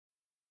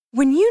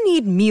When you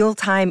need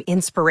mealtime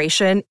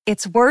inspiration,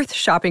 it's worth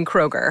shopping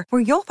Kroger,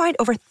 where you'll find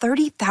over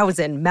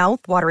 30,000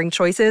 mouth-watering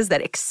choices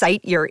that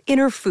excite your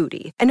inner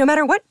foodie. And no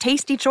matter what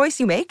tasty choice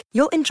you make,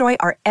 you'll enjoy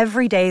our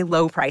everyday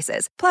low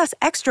prices, plus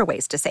extra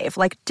ways to save,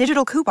 like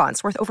digital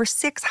coupons worth over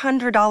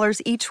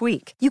 $600 each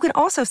week. You can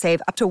also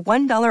save up to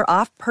 $1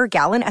 off per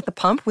gallon at the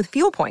pump with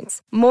fuel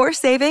points. More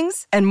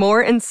savings and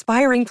more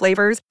inspiring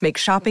flavors make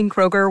shopping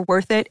Kroger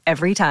worth it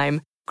every time.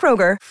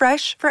 Kroger,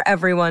 fresh for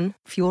everyone.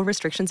 Fuel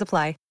restrictions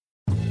apply.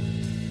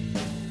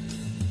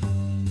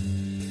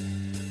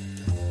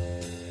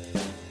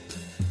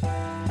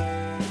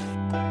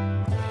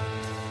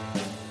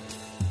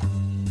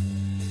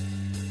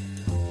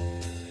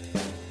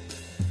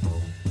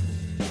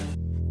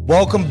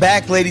 Welcome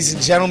back, ladies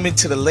and gentlemen,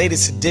 to the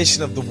latest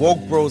edition of the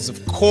Woke Bros.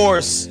 Of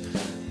course,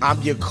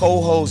 I'm your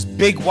co-host,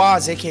 Big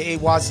Waz, a.k.a.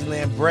 Wazzy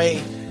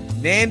Lambre.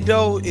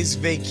 Nando is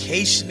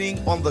vacationing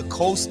on the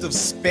coast of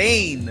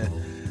Spain.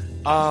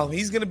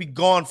 He's going to be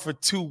gone for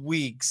 2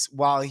 weeks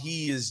while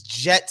he is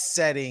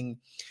jet-setting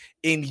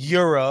in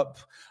Europe.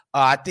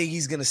 I think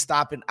he's going to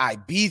stop in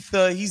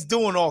Ibiza. He's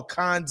doing all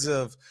kinds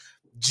of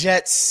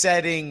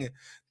jet-setting,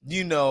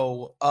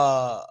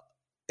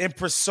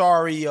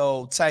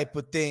 impresario type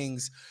of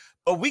things.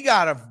 But we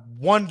got a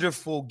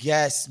wonderful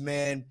guest,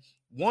 man.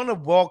 Want to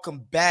welcome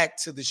back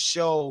to the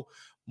show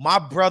my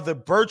brother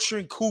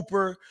Bertrand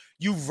Cooper.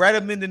 You've read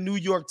him in the New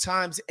York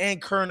Times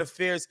and Current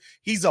Affairs.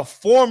 He's a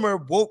former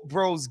Woke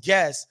Bros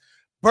guest.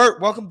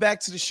 Bert, welcome back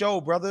to the show,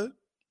 brother.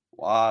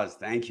 Waz,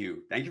 thank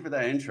you. Thank you for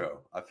that intro.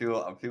 I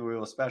feel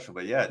real special,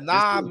 but yeah.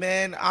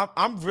 Man,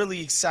 I'm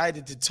really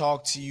excited to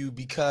talk to you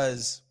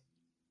because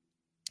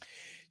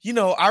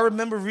I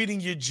remember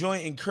reading your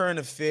joint in Current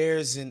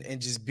Affairs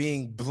and just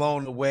being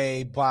blown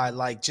away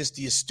by just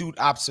the astute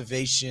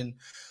observation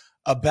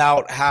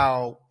about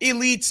how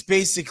elites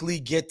basically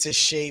get to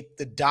shape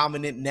the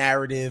dominant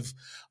narrative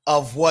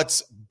of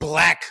what's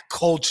Black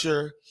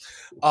culture,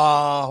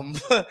 and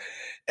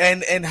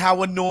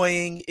how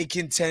annoying it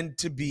can tend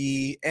to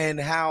be, and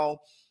how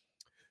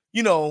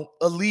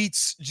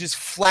elites just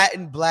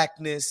flatten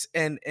Blackness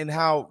and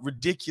how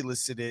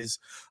ridiculous it is.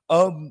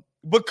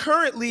 But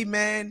currently,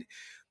 man,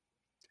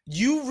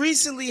 you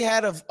recently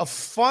had a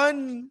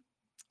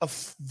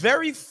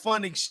very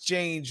fun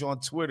exchange on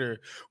Twitter,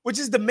 which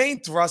is the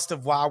main thrust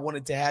of why I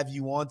wanted to have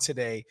you on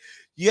today.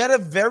 You had a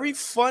very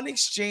fun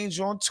exchange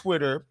on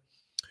Twitter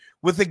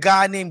with a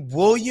guy named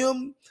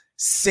William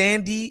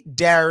Sandy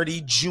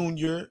Darity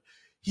Jr.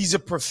 He's a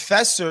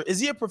professor.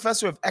 Is he a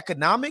professor of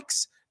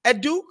economics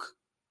at Duke?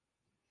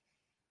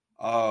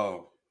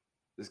 Oh,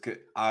 this good.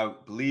 I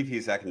believe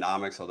he's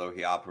economics, although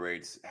he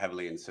operates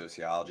heavily in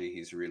sociology.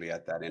 He's really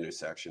at that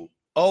intersection.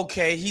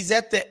 Okay, he's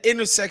at the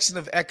intersection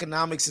of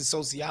economics and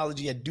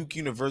sociology at Duke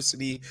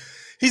University.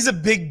 He's a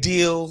big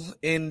deal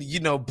in,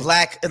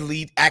 Black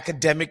elite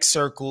academic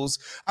circles.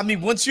 I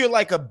mean, once you're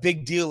a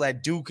big deal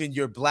at Duke and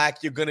you're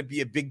Black, you're going to be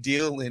a big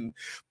deal in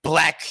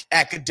Black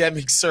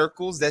academic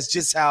circles. That's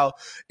just how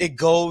it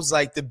goes.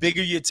 The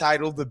bigger your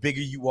title, the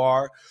bigger you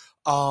are.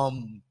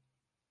 And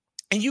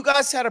you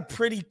guys had a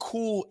pretty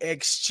cool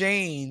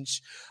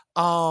exchange.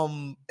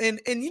 I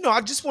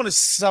just want to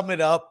sum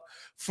it up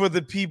for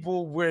the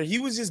people, where he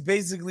was just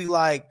basically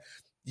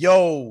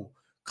yo,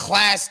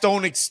 class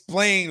don't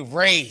explain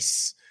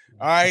race.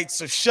 All right,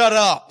 so shut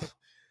up.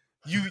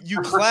 You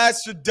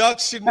class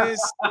reductionists,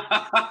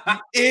 you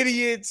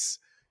idiots.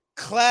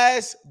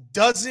 Class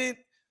doesn't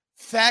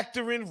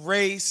factor in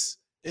race.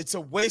 It's a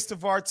waste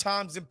of our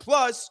times. And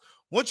plus,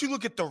 once you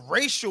look at the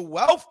racial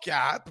wealth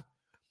gap,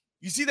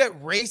 you see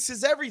that race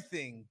is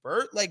everything,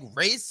 Bert.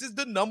 Race is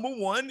the number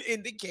one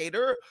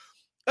indicator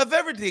of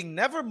everything.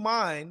 Never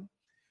mind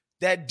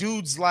that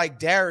dudes like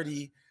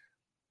Darity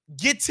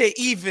get to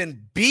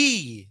even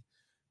be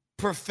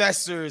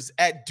professors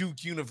at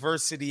Duke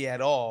University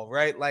at all,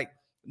 right?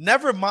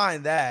 Never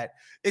mind that.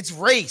 It's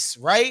race,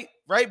 right?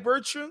 Right,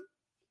 Bertrand?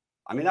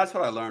 I mean, that's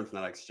what I learned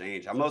from that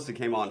exchange. I mostly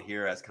came on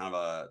here as kind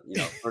of a,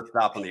 first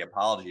stop on the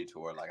apology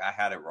tour. I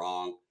had it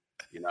wrong,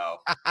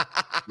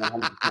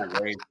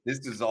 100% race.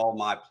 This is all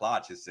my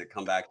plot, just to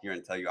come back here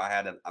and tell you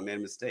I made a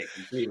mistake.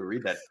 You can't even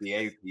read that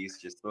CA piece.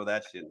 Just throw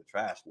that shit in the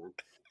trash, man.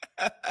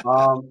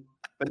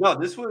 But no,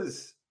 this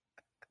was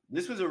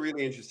a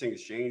really interesting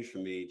exchange for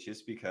me,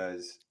 just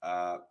because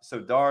so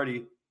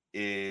Darity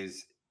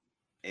is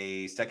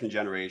a second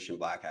generation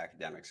Black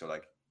academic. So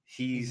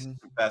he's a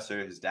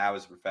professor, his dad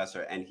was a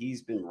professor, and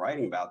he's been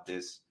writing about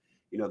this,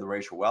 the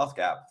racial wealth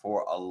gap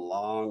for a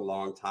long,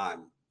 long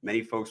time.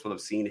 Many folks will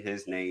have seen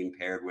his name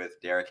paired with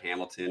Derek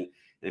Hamilton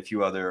and a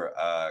few other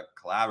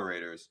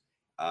collaborators.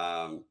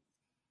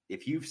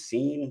 If you've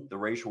seen the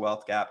racial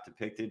wealth gap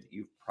depicted,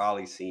 you've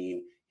probably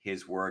seen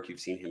his work.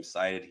 You've seen him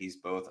cited. He's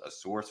both a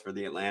source for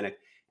The Atlantic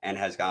and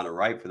has gone to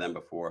write for them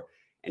before.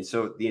 And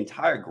so the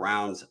entire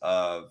grounds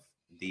of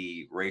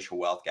the racial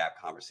wealth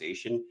gap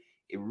conversation,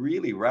 it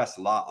really rests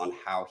a lot on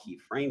how he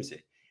frames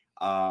it.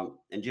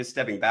 And just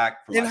stepping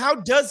back from— And how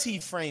does he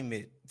frame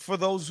it? for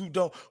those who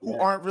Yeah.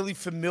 aren't really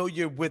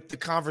familiar with the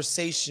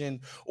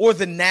conversation or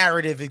the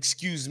narrative,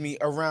 excuse me,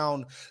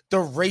 around the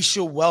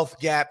racial wealth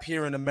gap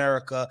here in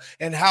America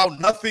and how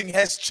nothing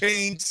has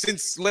changed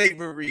since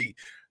slavery.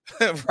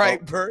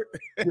 Right, Bert?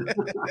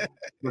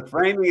 The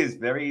framing is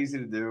very easy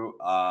to do.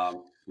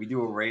 We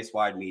do a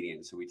race-wide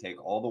median. So we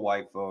take all the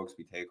white folks,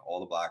 we take all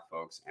the black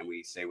folks, and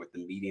we say what the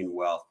median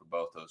wealth for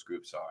both those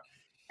groups are.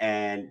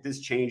 And this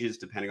changes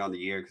depending on the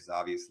year, because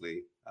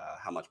obviously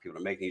how much people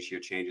are making each year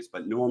changes.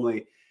 But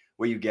normally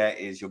what you get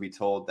is you'll be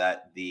told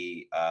that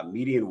the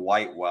median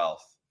white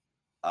wealth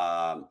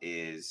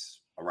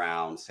is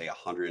around, say,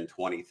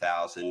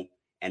 120,000,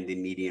 and the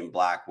median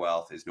black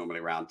wealth is normally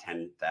around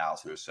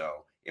 10,000 or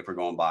so, if we're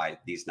going by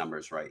these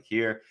numbers right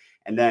here.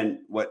 And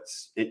then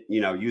what's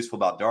useful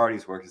about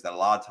Daugherty's work is that a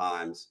lot of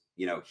times,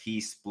 he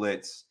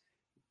splits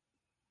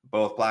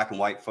both black and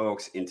white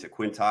folks into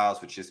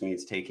quintiles, which just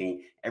means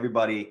taking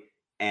everybody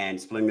and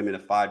splitting them into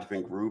 5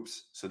 different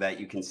groups so that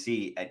you can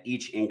see at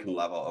each income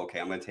level, okay,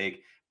 I'm going to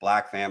take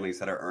black families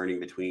that are earning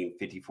between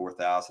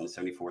 $54,000 and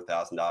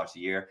 $74,000 a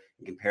year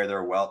and compare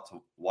their wealth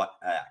to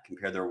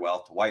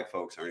white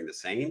folks earning the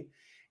same.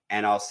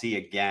 And I'll see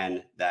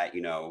again that,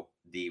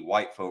 the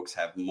white folks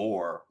have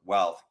more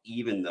wealth,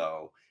 even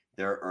though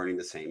they're earning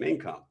the same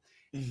income.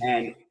 Mm-hmm.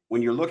 And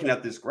when you're looking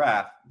at this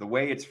graph, the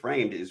way it's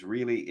framed is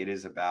really, it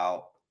is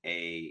about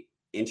a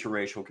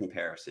interracial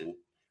comparison.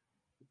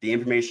 The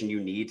information you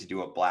need to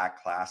do a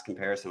black class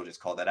comparison, we'll just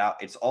call that out.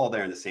 It's all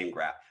there in the same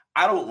graph.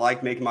 I don't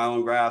like making my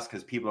own graphs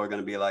because people are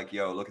going to be like,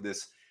 yo, look at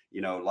this,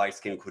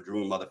 light-skinned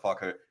quadroon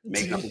motherfucker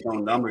making up his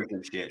own numbers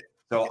and shit.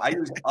 So I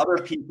use other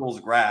people's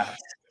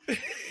graphs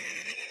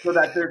so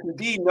that there can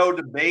be no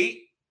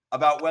debate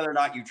about whether or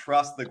not you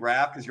trust the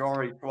graph, because you're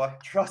already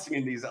trusting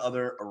in these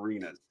other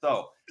arenas.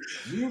 So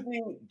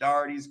using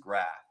Daugherty's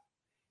graph,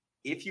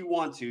 if you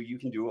want to, you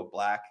can do a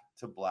black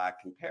to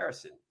black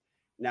comparison.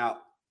 Now,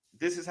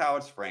 this is how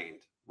it's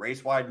framed.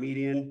 Race-wide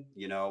median,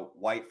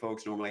 white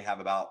folks normally have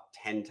about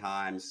 10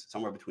 times,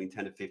 somewhere between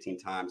 10 to 15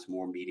 times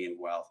more median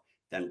wealth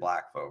than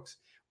black folks.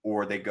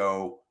 Or they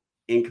go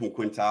income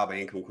quintile by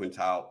income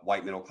quintile.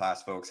 White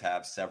middle-class folks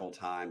have several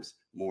times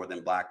more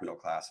than black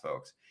middle-class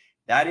folks.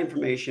 That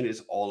information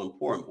is all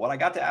important. What I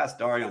got to ask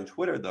Daugherty on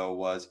Twitter, though,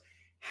 was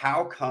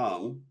how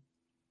come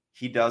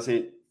he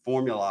doesn't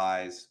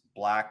formalize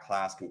black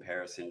class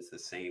comparisons the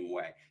same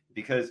way?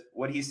 Because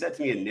what he said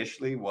to me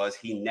initially was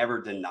he never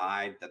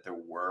denied that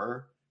there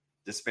were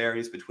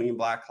disparities between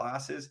black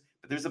classes,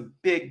 but there's a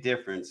big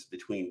difference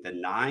between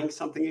denying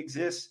something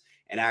exists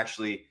and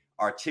actually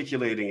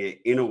articulating it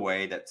in a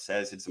way that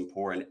says it's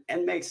important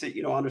and makes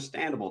it,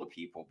 understandable to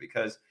people.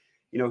 Because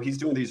he's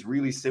doing these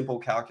really simple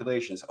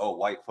calculations. Oh,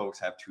 white folks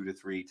have 2 to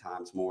 3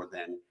 times more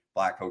than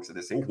black folks at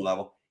this income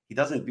level. He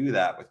doesn't do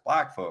that with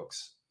black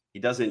folks. He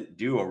doesn't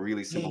do a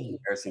really simple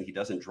comparison. He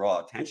doesn't draw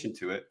attention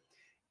to it.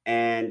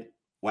 And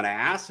when I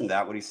asked him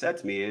that, what he said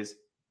to me is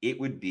it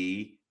would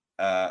be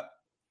a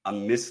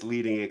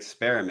misleading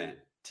experiment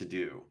to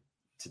do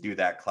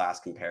that class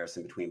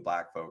comparison between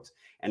black folks.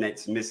 And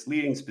it's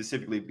misleading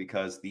specifically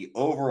because the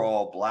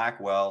overall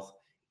black wealth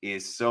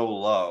is so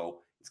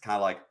low. It's kind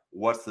of like,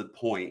 what's the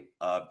point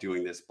of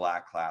doing this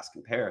black class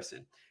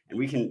comparison? And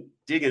we can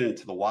dig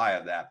into the why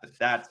of that, but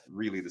that's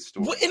really the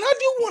story. Well, and I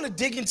do want to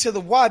dig into the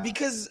why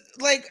because,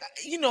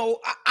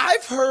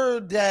 I've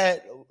heard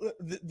that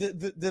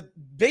the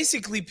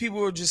basically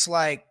people are just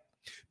like,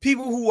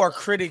 people who are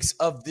critics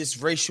of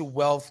this racial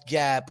wealth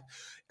gap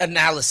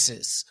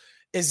analysis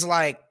is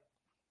like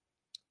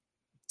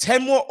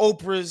 10 more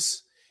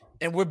Oprahs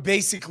and we're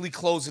basically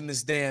closing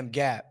this damn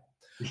gap.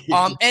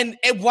 And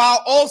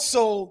while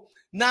also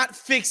not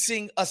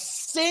fixing a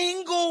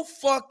single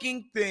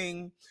fucking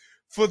thing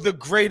for the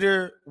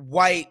greater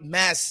white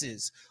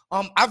masses.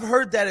 I've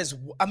heard that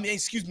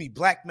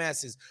black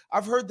masses.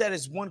 I've heard that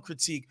as one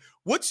critique.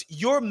 What's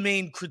your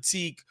main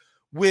critique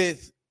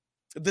with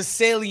the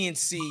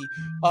saliency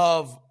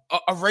of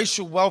a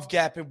racial wealth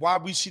gap and why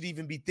we should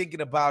even be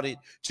thinking about it,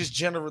 just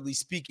generally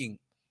speaking?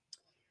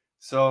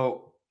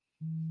 So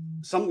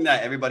something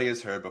that everybody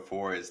has heard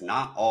before is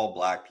not all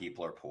black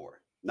people are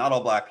poor. Not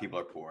all black people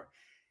are poor.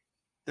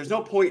 There's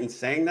no point in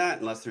saying that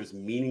unless there's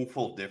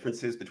meaningful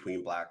differences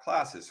between black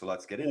classes. So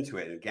let's get into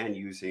it. And again,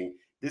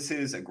 this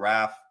is a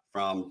graph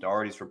from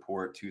Daugherty's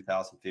report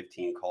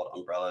 2015 called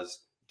Umbrellas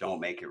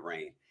Don't Make It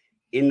Rain.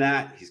 In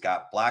that, he's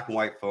got black and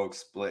white folks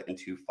split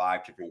into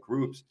 5 different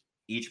groups,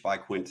 each by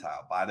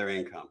quintile, by their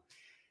income.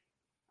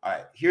 All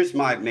right, here's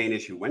my main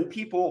issue. When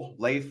people,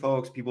 lay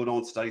folks, people who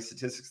don't study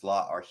statistics a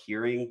lot, are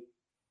hearing,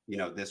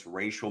 this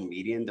racial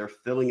median, they're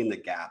filling in the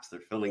gaps. They're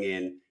filling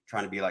in,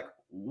 trying to be like,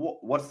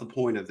 what's the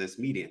point of this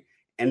median?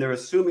 And they're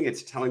assuming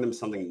it's telling them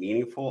something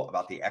meaningful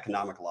about the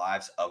economic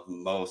lives of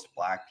most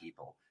black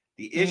people.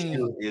 The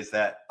issue is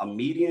that a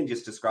median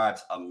just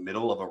describes a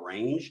middle of a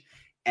range,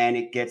 and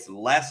it gets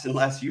less and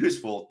less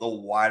useful the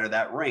wider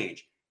that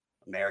range.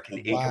 American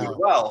income and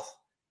wealth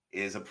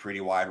is a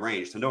pretty wide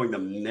range. So knowing the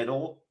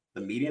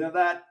median of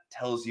that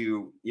tells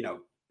you,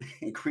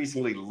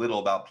 increasingly little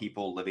about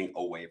people living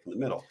away from the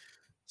middle.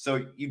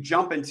 So you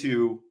jump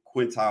into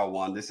quintile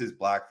 1. This is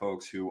Black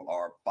folks who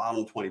are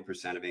bottom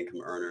 20% of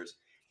income earners.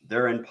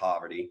 They're in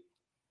poverty.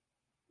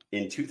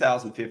 In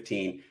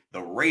 2015,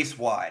 the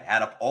race-wide,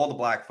 add up all the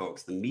Black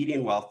folks, the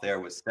median wealth there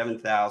was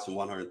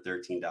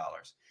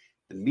 $7,113.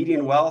 The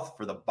median wealth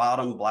for the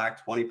bottom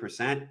Black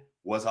 20%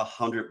 was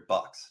 $100.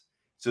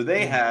 So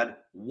they had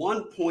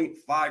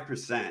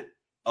 1.5%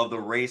 of the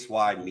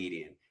race-wide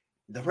median.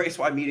 The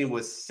race-wide median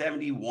was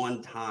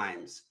 71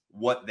 times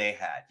what they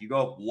had. You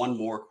go up one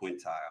more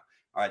quintile.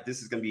 All right,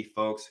 this is going to be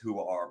folks who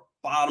are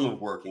bottom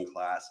of working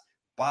class,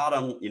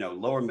 bottom,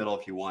 lower middle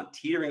if you want,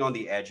 teetering on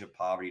the edge of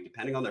poverty.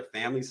 Depending on their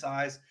family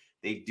size,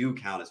 they do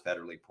count as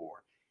federally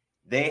poor.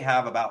 They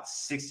have about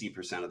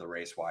 60% of the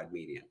race-wide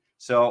median.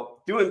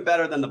 So doing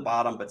better than the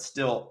bottom, but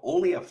still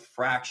only a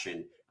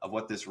fraction of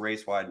what this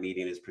race-wide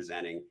median is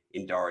presenting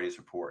in Daugherty's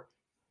report.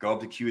 Go up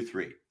to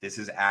Q3. This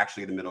is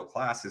actually the middle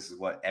class. This is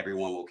what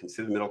everyone will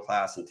consider middle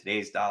class. In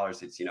today's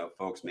dollars, it's,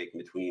 folks making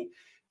between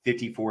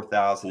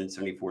 $54,000 and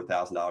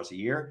 $74,000 a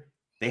year.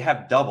 They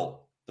have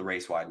double the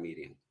race-wide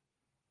median.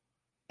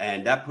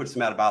 And that puts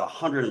them at about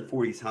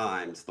 140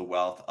 times the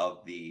wealth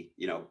of the,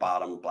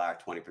 bottom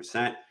Black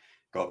 20%.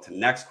 Go up to the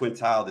next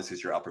quintile. This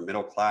is your upper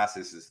middle class.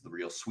 This is the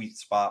real sweet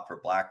spot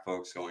for Black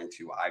folks going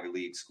to Ivy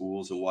League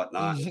schools and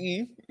whatnot.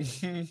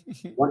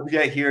 Mm-hmm. Once you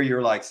get here,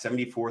 you're like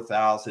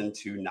 $74,000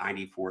 to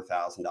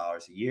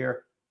 $94,000 a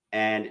year.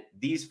 And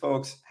these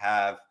folks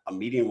have a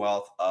median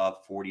wealth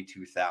of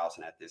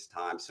 $42,000 at this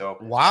time. So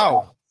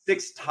wow,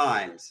 6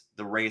 times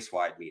the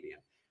race-wide median.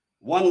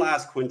 One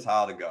last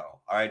quintile to go.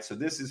 All right. So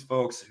this is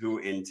folks who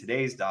in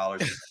today's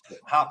dollars, the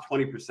top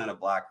 20% of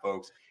Black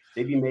folks,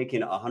 they'd be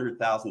making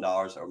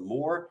 $100,000 or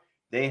more.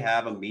 They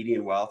have a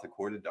median wealth,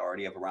 according to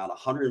Daugherty, of around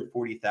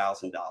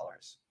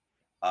 $140,000.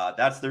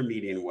 That's their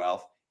median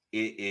wealth.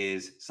 It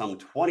is some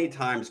 20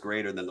 times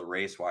greater than the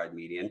race-wide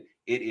median.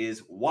 It is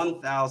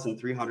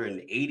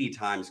 1,380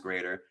 times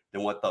greater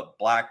than what the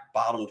Black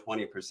bottom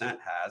 20%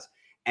 has.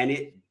 And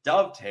it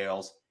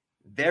dovetails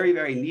very,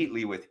 very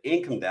neatly with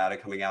income data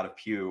coming out of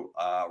Pew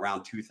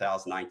around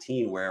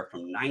 2019, where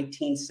from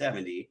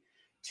 1970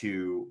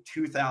 to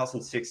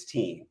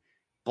 2016,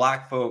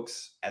 Black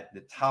folks at the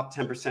top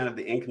 10% of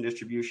the income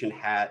distribution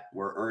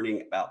were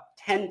earning about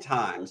 10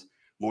 times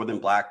more than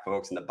Black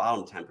folks in the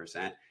bottom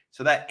 10%.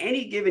 So that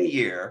any given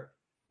year,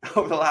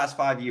 over the last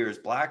 5 years,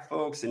 Black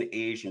folks and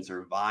Asians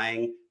are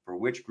vying for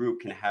which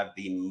group can have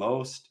the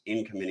most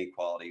income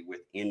inequality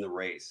within the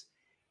race.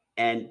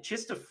 And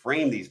just to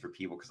frame these for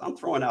people, because I'm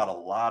throwing out a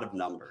lot of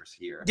numbers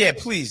here. Yeah,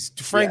 please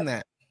frame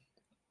that.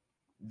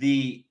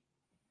 The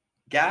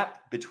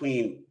gap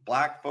between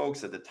Black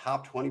folks at the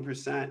top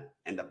 20%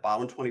 and the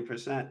bottom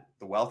 20%,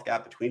 the wealth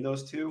gap between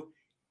those two,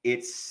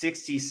 it's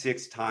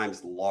 66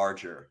 times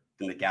larger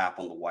than the gap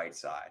on the white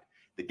side.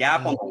 The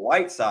gap on the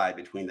white side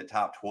between the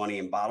top 20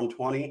 and bottom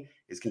 20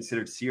 is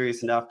considered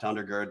serious enough to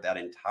undergird that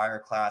entire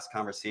class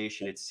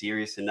conversation. It's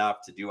serious enough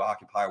to do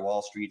Occupy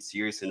Wall Street,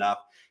 serious enough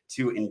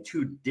to, in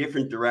 2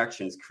 different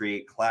directions,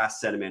 create class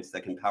sentiments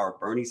that can power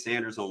Bernie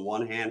Sanders on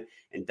one hand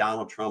and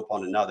Donald Trump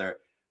on another.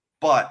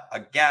 But a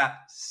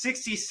gap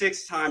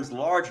 66 times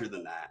larger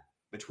than that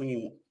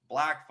between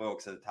Black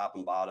folks at the top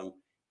and bottom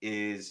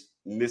is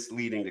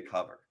misleading to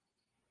cover.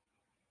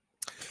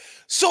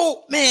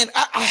 So, man,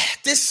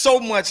 there's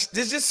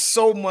just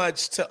so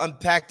much to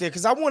unpack there,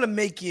 because I want to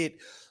make it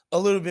a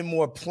little bit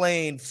more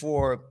plain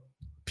for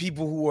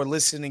people who are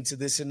listening to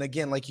this. And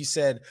again, like you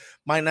said,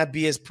 might not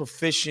be as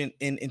proficient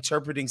in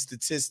interpreting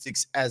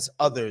statistics as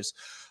others.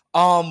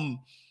 To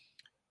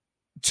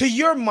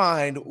your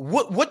mind,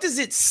 what does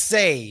it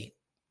say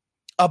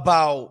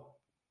about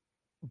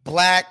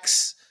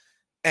Blacks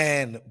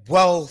and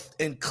wealth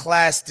and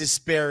class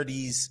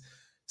disparities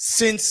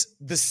since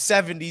the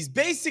 70s,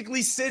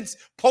 basically since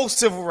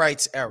post-civil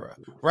rights era,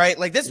 right?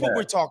 Like that's what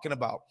we're talking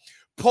about.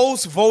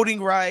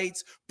 Post-voting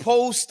rights,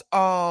 post,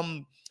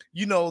 the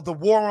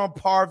war on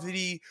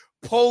poverty,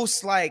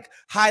 post like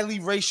highly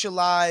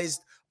racialized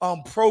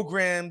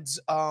programs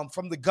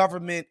from the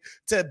government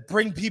to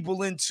bring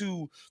people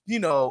into,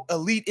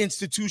 elite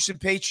institution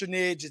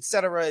patronage, et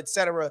cetera, et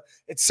cetera,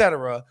 et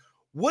cetera.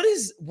 What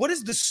is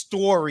the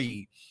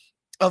story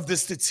of the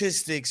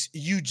statistics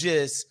you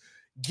just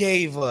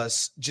gave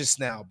us just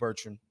now,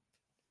 Bertrand?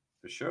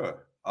 For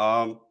sure.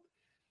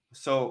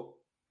 So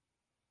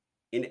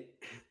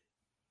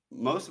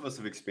most of us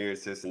have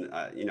experienced this, and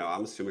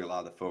I'm assuming a lot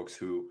of the folks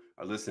who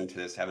are listening to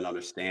this have an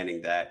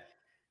understanding that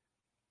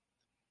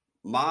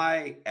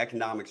my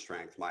economic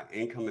strength, my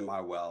income, and my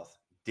wealth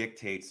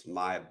dictates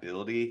my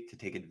ability to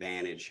take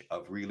advantage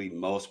of really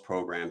most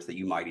programs that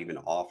you might even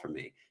offer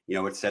me.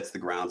 It sets the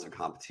grounds of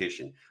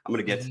competition. I'm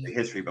going to get to the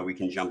history, but we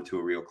can jump to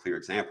a real clear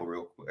example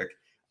real quick.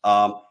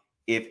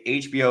 If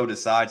HBO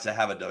decides to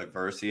have a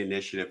diversity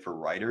initiative for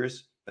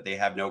writers, but they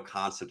have no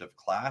concept of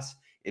class,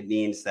 it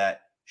means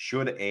that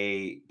should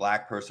a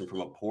Black person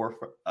from a poor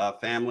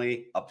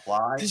family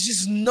apply, there's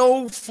just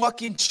no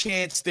fucking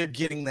chance they're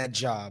getting that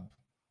job.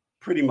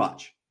 Pretty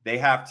much. They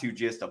have to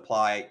just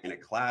apply in a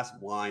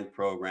class-blind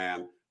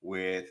program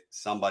with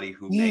somebody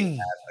who may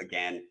have,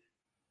 again,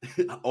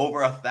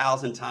 over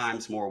 1,000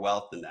 times more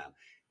wealth than them.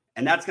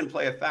 And that's going to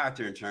play a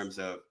factor in terms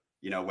of,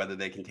 whether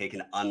they can take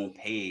an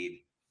unpaid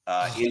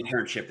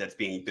internship that's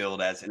being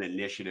billed as an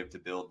initiative to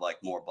build like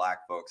more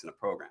Black folks in a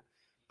program.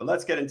 But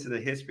let's get into the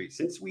history.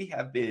 Since we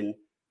have been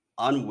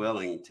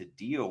unwilling to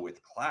deal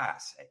with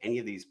class at any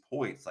of these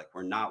points, like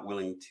we're not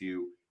willing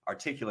to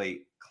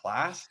articulate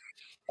class,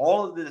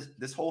 all of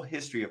this whole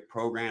history of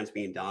programs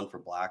being done for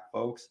Black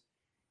folks,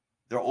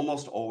 they're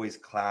almost always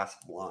class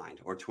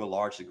blind, or to a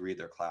large degree,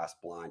 they're class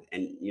blind.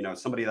 And,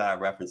 somebody that I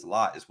reference a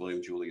lot is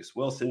William Julius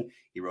Wilson.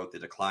 He wrote The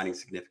Declining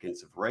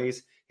Significance of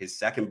Race. His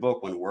second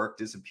book, When Work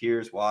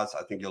Disappears, I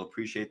think you'll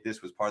appreciate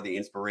this, was part of the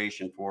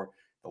inspiration for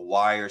The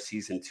Wire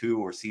season 2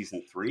 or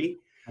season 3.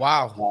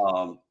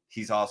 Wow.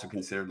 He's also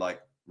considered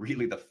like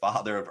really the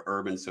father of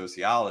urban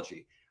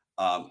sociology.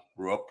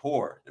 Grew up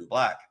poor and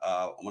Black.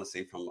 I want to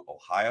say from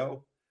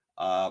Ohio,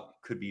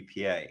 could be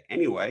PA.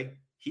 Anyway,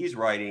 he's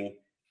writing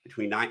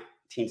between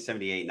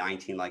 1978,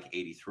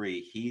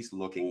 1983, he's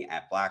looking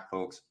at Black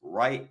folks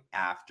right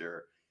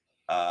after,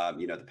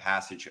 the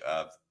passage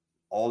of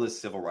all this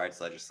civil rights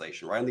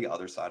legislation, right on the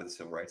other side of the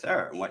civil rights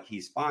era. And what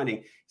he's finding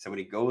is that when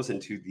he goes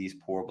into these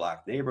poor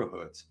Black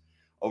neighborhoods,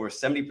 over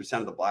 70%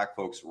 of the Black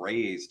folks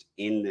raised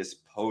in this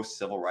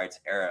post-civil rights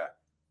era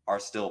are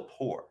still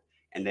poor.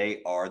 And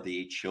they are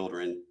the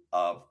children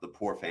of the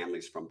poor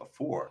families from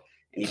before.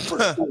 And he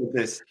puts forward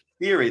this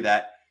theory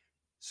that,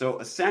 so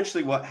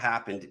essentially what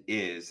happened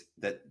is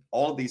that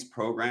all of these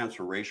programs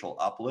for racial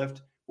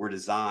uplift were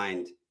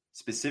designed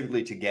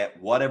specifically to get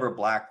whatever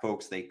Black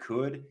folks they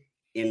could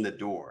in the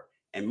door.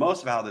 And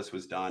most of how this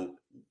was done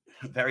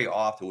very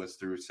often was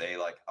through, say,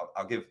 like,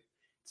 I'll give,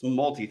 it's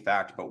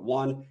multi-factor, but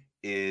one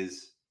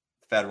is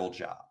federal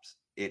jobs.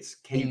 It's,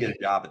 can you get a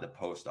job at the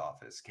post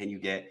office? Can you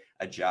get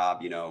a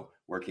job,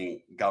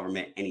 working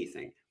government,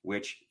 anything,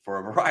 which for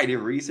a variety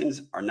of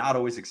reasons are not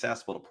always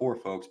accessible to poor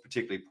folks,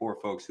 particularly poor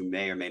folks who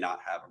may or may not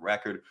have a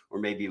record or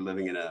may be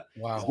living in a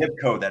zip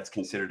code that's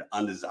considered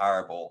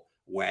undesirable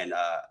when,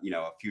 a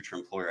future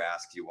employer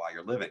asks you why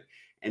you're living.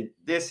 And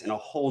this, in a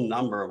whole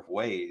number of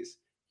ways,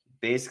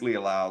 basically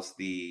allows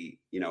the,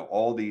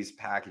 all these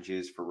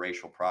packages for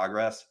racial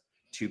progress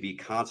to be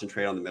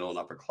concentrated on the middle and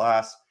upper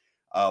class.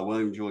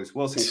 William Julius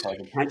Wilson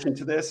calls attention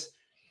to this.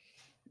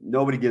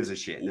 Nobody gives a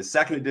shit. In the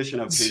second edition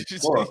of his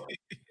book,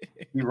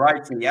 he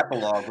writes in the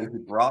epilogue, when he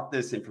brought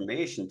this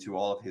information to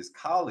all of his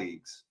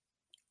colleagues,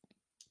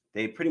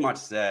 they pretty much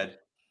said,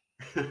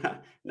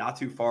 not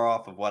too far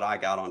off of what I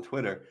got on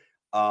Twitter,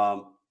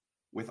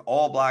 with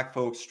all Black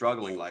folks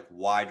struggling, like,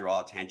 why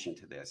draw attention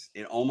to this?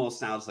 It almost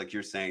sounds like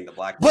you're saying the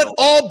Black. But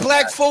all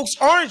Black folks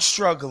aren't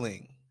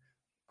struggling.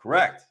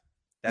 Correct.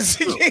 That's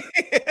true.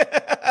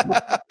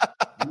 I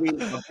mean,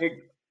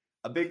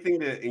 a big thing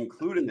to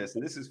include in this,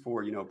 and this is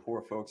for,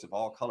 poor folks of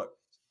all color,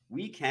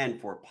 we can,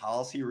 for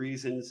policy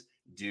reasons,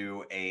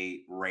 do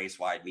a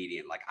race-wide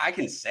median. Like, I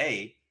can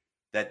say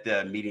that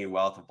the median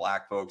wealth of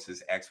Black folks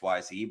is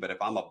XYZ, but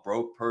if I'm a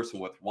broke person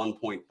with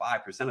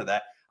 1.5% of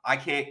that, I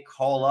can't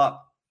call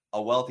up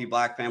a wealthy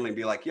Black family and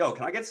be like, yo,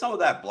 can I get some of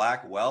that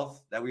Black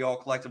wealth that we all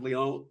collectively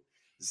own?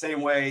 The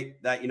same way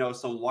that,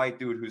 some white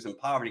dude who's in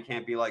poverty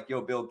can't be like,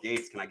 yo, Bill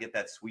Gates, can I get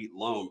that sweet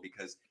loan?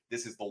 Because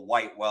this is the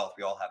white wealth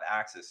we all have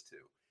access to.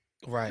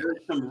 Right. There's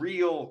some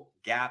real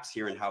gaps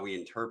here in how we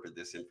interpret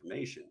this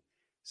information.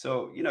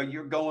 So,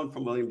 you're going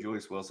from William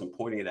Julius Wilson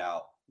pointing it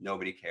out.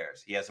 Nobody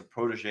cares. He has a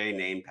protege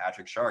named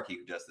Patrick Sharkey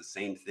who does the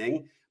same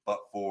thing, but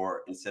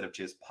for, instead of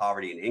just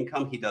poverty and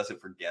income, he does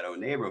it for ghetto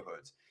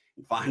neighborhoods,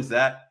 and finds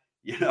that,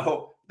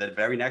 the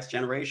very next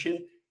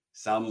generation,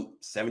 some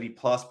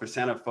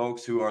 70+% of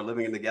folks who are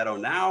living in the ghetto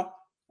now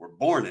were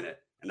born in it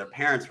and their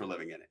parents were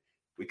living in it.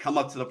 We come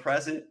up to the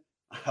present,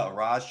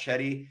 Raj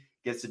Chetty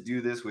gets to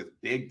do this with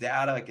big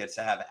data, gets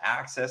to have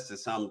access to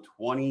some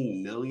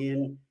 20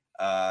 million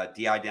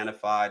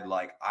de-identified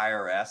like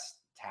IRS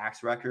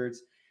tax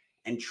records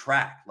and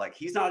track. Like,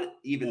 he's not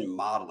even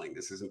modeling.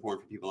 This is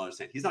important for people to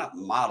understand. He's not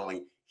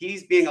modeling.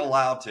 He's being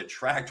allowed to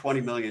track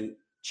 20 million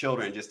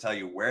children and just tell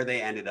you where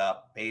they ended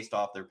up based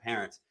off their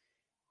parents.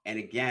 And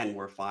again,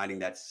 we're finding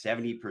that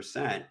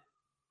 70%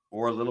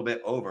 or a little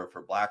bit over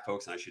for Black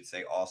folks, and I should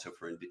say also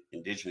for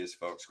indigenous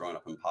folks growing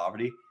up in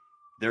poverty,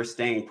 they're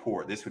staying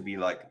poor. This would be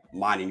like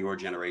mine and your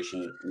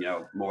generation,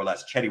 more or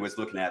less. Chetty was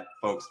looking at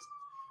folks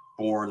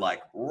born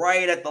like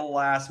right at the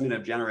last minute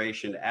of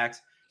Generation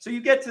X. So you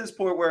get to this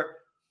point where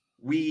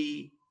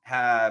we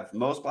have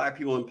most Black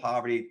people in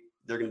poverty.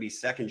 They're going to be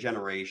second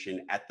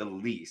generation at the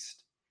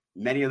least.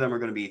 Many of them are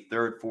going to be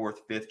third,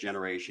 fourth, fifth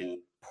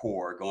generation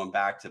poor, going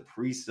back to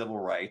pre-civil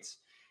rights.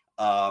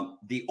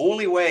 The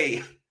only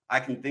way I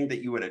can think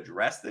that you would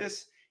address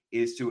this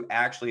is to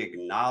actually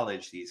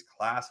acknowledge these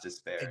class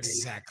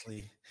disparities.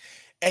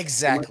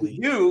 Exactly.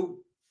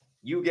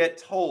 You get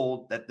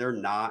told that they're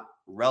not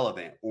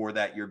relevant, or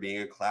that you're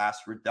being a class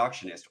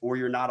reductionist, or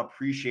you're not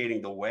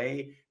appreciating the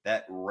way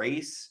that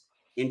race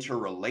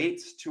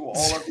interrelates to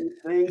all of these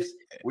things,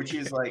 which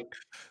is like,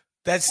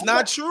 that's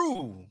not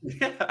true.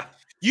 Yeah.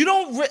 You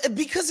don't,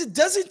 because it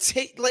doesn't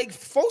take, like,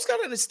 folks got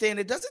to understand,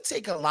 it doesn't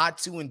take a lot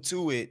to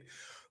intuit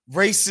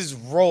race's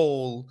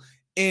role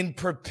in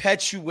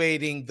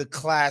perpetuating the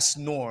class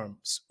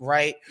norms,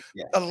 right?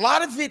 Yeah. A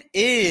lot of it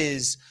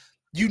is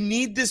you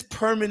need this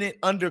permanent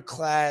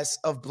underclass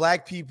of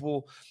Black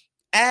people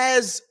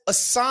as a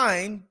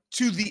sign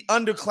to the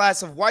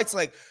underclass of whites.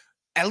 Like,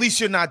 at least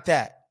you're not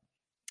that.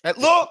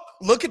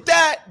 Look at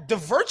that.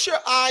 Divert your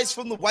eyes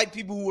from the white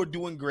people who are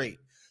doing great.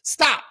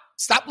 Stop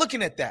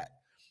looking at that.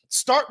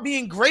 Start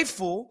being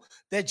grateful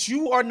that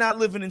you are not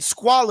living in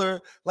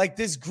squalor like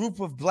this group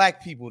of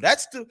Black people.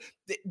 That's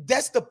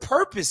the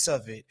purpose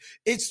of it.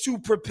 It's to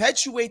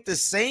perpetuate the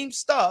same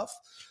stuff,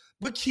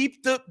 but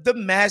keep the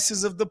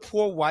masses of the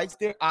poor whites,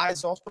 their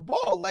eyes off the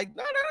ball. Like,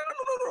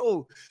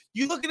 no.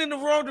 You're looking in the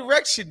wrong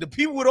direction. The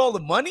people with all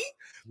the money,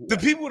 the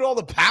people with all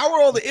the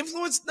power, all the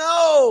influence,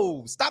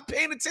 no. Stop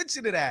paying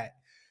attention to that.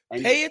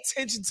 Pay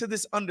attention to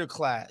this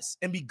underclass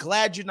and be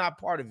glad you're not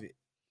part of it.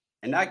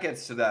 And that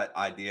gets to that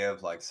idea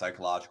of like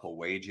psychological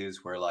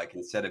wages, where like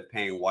instead of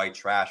paying white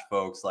trash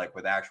folks like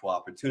with actual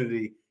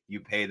opportunity, you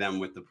pay them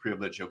with the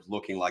privilege of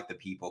looking like the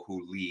people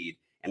who lead.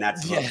 And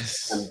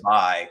that's them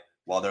by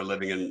while they're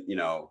living in,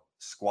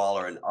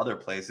 squalor in other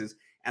places.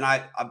 And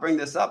I bring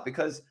this up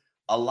because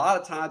a lot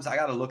of times I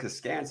got to look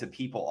askance at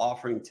people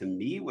offering to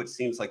me, which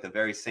seems like the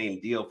very same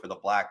deal for the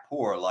Black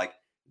poor, like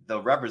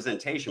the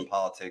representation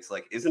politics.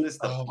 Like, isn't this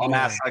the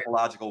dumbass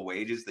psychological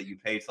wages that you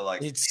pay to like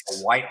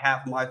the white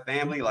half of my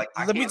family? Like,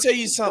 let me tell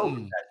you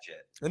something.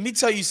 Let me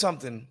tell you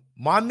something.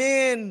 My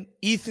man,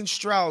 Ethan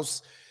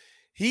Strauss,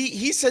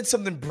 he said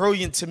something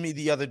brilliant to me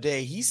the other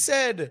day. He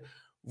said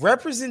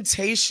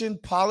representation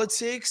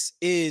politics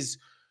is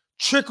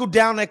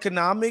trickle-down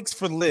economics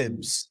for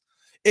libs.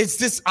 It's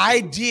this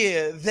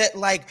idea that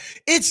like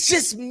it's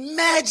just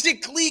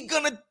magically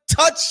gonna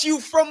touch you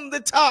from the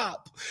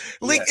top.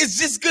 Like it's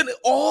just gonna,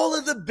 all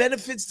of the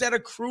benefits that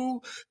accrue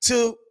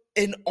to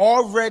an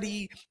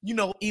already,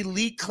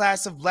 elite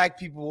class of Black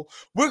people,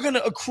 we're gonna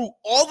accrue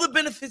all the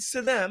benefits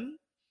to them,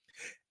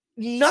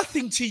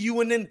 nothing to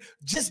you, and then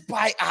just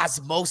by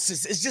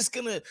osmosis, it's just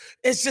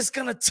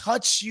gonna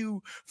touch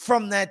you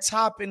from that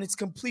top, and it's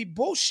complete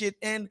bullshit.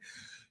 And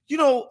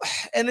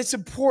and it's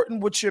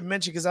important what you're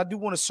mentioning, because I do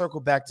want to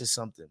circle back to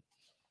something.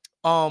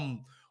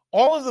 All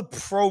of the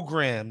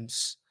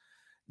programs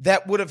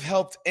that would have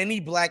helped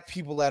any Black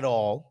people at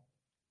all,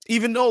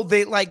 even though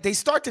they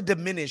start to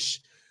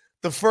diminish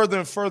the further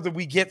and further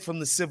we get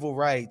from the civil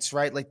rights,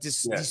 right? Like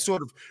these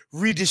sort of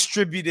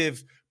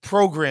redistributive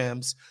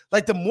programs,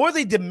 like the more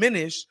they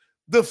diminish,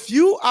 the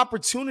few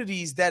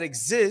opportunities that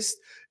exist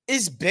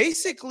is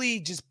basically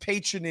just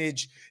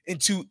patronage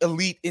into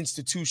elite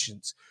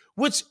institutions,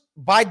 which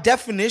by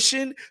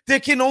definition, there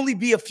can only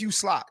be a few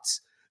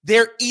slots.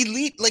 They're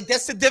elite. Like,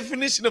 that's the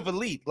definition of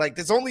elite. Like,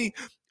 there's only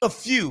a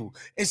few.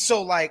 And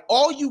so, like,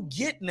 all you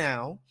get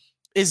now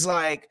is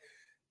like,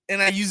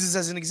 and I use this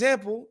as an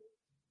example,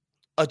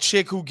 a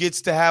chick who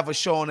gets to have a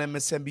show on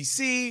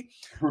MSNBC,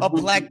 a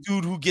Black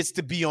dude who gets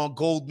to be on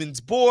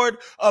Goldman's board,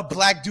 a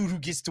Black dude who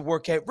gets to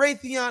work at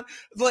Raytheon.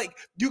 Like,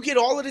 you get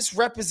all of this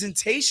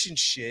representation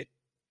shit.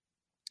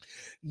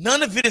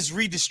 None of it is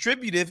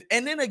redistributive.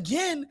 And then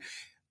again,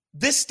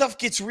 this stuff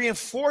gets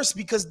reinforced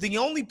because the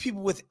only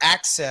people with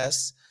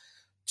access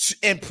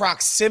and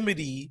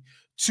proximity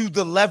to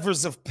the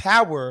levers of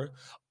power,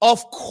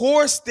 of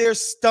course, they're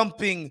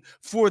stumping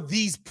for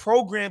these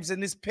programs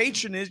and this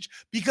patronage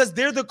because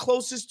they're the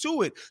closest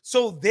to it.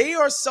 So they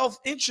are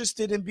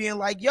self-interested in being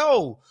like,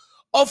 yo,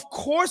 of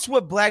course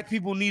what Black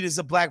people need is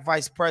a Black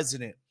vice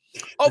president.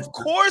 Of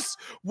course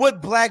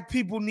what Black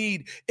people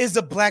need is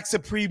a Black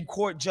Supreme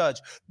Court judge.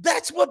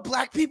 That's what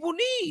Black people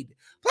need.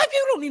 Black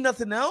people don't need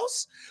nothing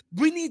else.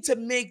 We need to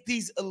make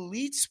these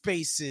elite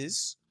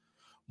spaces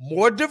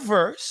more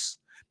diverse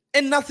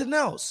and nothing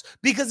else.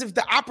 Because if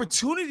the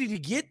opportunity to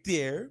get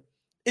there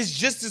is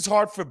just as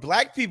hard for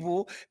Black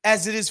people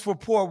as it is for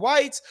poor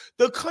whites,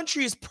 the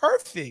country is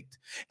perfect.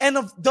 And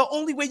the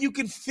only way you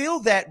can feel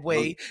that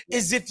way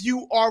is if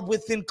you are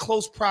within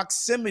close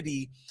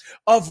proximity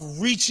of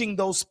reaching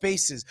those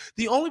spaces.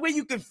 The only way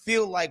you can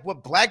feel like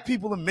what Black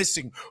people are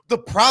missing, the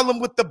problem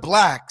with the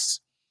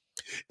Blacks,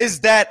 is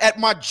that at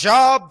my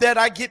job that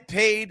I get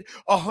paid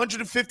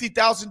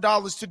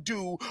 $150,000 to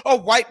do, a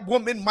white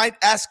woman might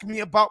ask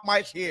me about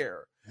my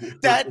hair.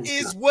 That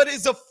is what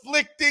is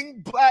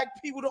afflicting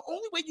Black people. The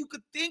only way you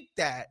could think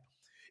that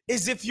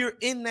is if you're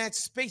in that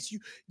space.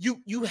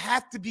 You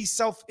have to be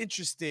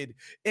self-interested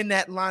in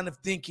that line of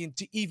thinking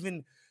to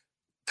even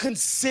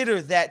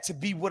consider that to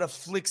be what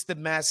afflicts the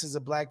masses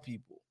of Black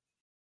people.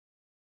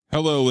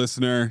 Hello,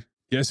 listener.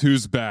 Guess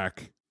who's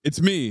back? It's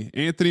me,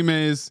 Anthony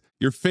Mays,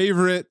 your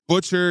favorite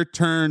butcher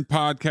turned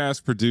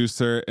podcast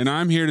producer, and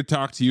I'm here to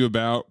talk to you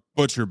about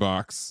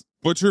ButcherBox.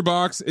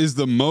 ButcherBox is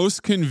the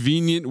most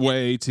convenient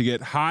way to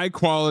get high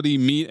quality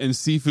meat and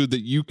seafood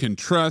that you can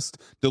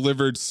trust,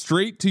 delivered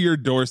straight to your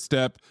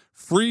doorstep,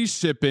 free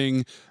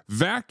shipping,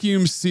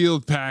 vacuum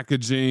sealed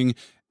packaging,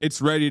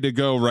 It's ready to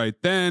go right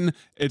then.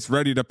 It's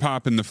ready to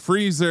pop in the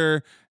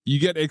freezer. You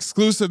get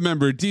exclusive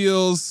member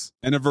deals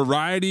and a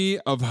variety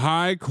of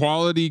high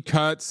quality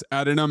cuts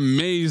at an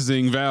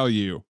amazing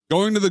value.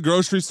 Going to the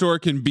grocery store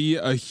can be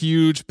a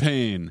huge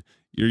pain.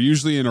 You're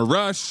usually in a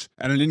rush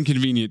at an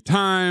inconvenient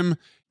time.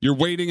 You're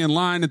waiting in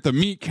line at the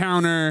meat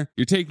counter.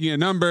 You're taking a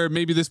number.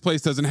 Maybe this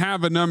place doesn't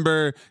have a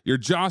number. You're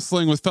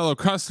jostling with fellow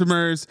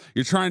customers.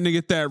 You're trying to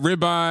get that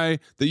ribeye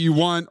that you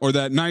want or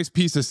that nice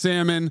piece of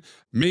salmon.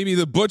 Maybe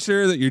the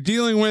butcher that you're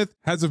dealing with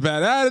has a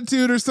bad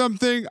attitude or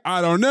something.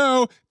 I don't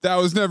know. That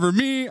was never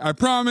me, I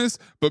promise.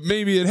 But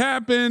maybe it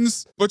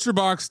happens.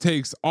 ButcherBox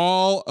takes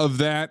all of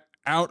that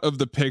out of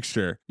the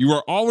picture. You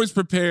are always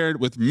prepared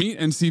with meat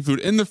and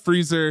seafood in the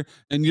freezer,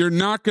 and you're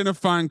not going to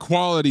find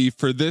quality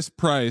for this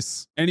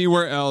price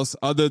anywhere else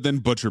other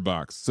than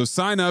ButcherBox. So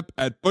sign up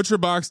at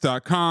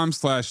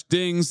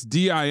butcherbox.com/dings,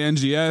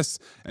 D-I-N-G-S,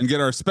 and get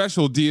our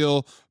special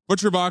deal.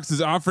 ButcherBox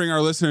is offering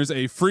our listeners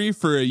a free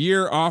for a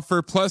year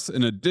offer plus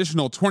an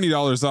additional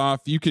 $20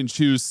 off. You can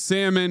choose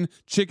salmon,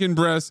 chicken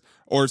breast,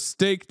 or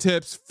steak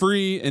tips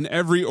free in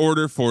every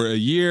order for a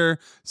year.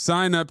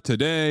 Sign up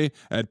today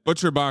at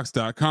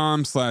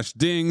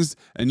butcherbox.com/dings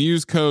and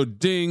use code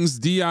DINGS,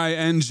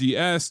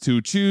 D-I-N-G-S,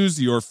 to choose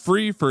your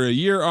free for a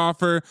year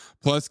offer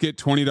plus get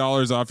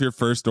 $20 off your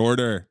first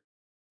order.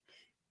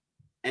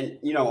 And,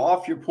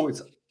 off your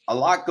points, a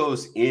lot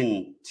goes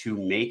into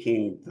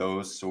making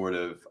those sort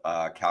of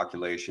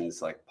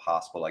calculations like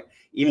possible. Like,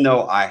 even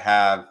though I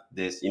have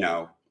this,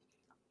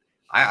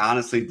 I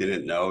honestly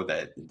didn't know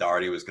that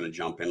Daugherty was going to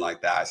jump in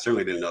like that. I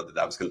certainly didn't know that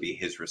that was going to be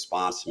his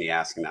response to me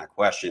asking that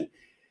question.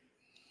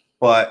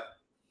 But,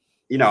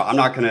 I'm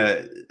not going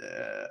to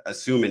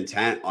assume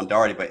intent on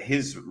Daugherty, but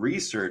his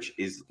research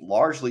is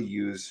largely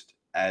used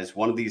as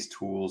one of these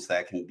tools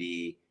that can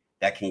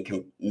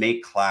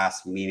make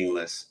class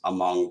meaningless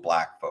among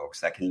Black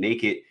folks, that can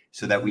make it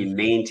so that we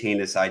maintain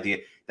this idea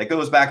that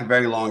goes back a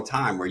very long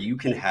time where you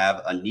can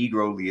have a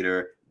Negro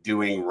leader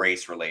doing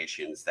race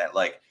relations, that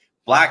like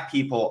Black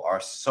people are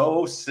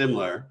so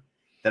similar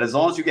that as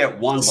long as you get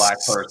one Black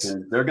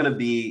person, they're going to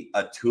be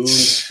attuned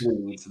to the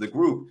needs of the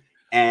group.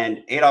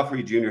 And Adolph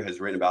Reed Jr. has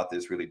written about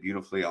this really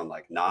beautifully on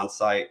like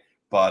Non-Site,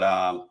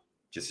 but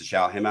just to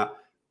shout him out.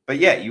 But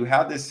yeah, you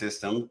have this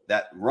system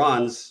that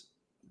runs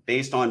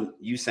based on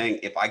you saying,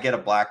 if I get a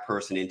Black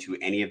person into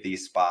any of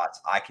these spots,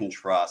 I can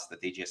trust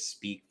that they just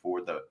speak for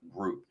the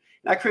group.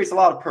 And that creates a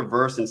lot of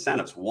perverse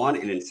incentives. One,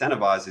 it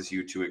incentivizes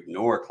you to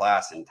ignore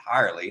class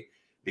entirely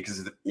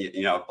because,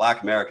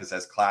 Black America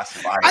says class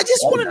divided. I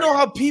just want to know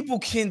how people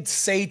can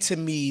say to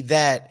me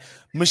that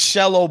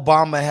Michelle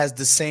Obama has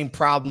the same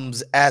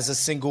problems as a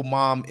single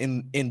mom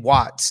in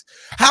Watts.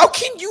 How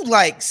can you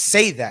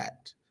say that?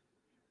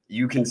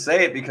 You can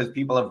say it because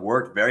people have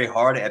worked very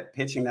hard at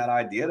pitching that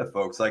idea to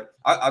folks. Like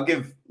I'll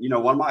give,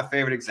 one of my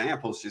favorite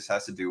examples just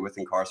has to do with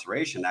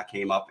incarceration. That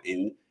came up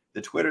in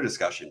the Twitter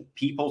discussion.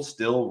 People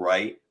still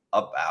write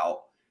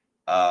about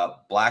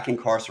Black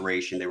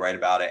incarceration. They write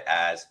about it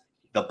as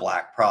the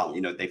Black problem.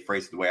 They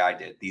phrase it the way I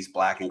did, these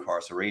Black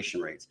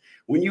incarceration rates.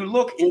 When you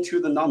look into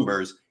the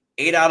numbers,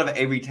 8 out of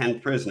every 10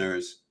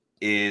 prisoners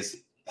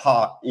is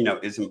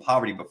in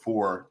poverty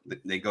before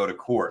they go to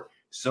court.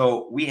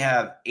 So we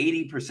have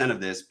 80%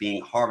 of this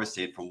being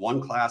harvested from one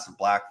class of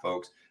Black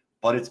folks,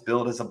 but it's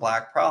billed as a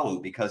Black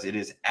problem because it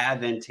is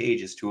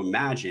advantageous to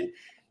imagine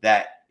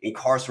that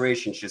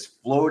incarceration is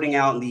just floating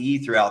out in the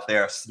ether out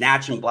there,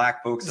 snatching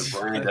Black folks at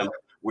random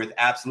with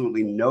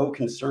absolutely no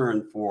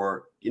concern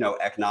for,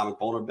 economic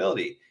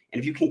vulnerability. And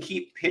if you can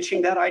keep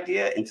pitching that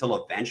idea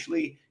until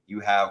eventually you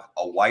have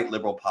a white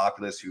liberal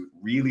populace who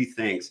really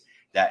thinks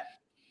that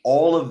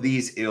all of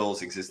these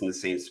ills exist in the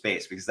same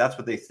space, because that's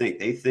what they think.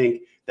 They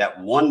think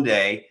that one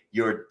day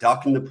you're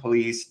ducking the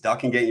police,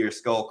 getting your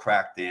skull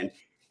cracked in,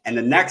 and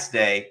the next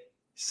day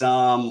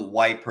some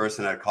white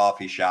person at a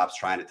coffee shop's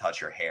trying to touch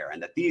your hair,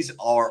 and that these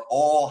are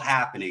all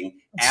happening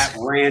at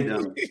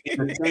random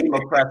in the same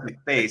oppressive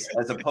space,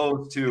 as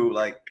opposed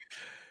to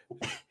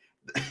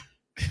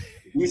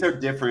these are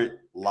different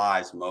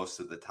lives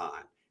most of the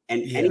time.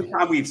 And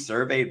anytime we've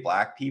surveyed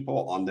Black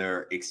people on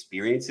their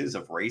experiences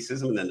of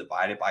racism and then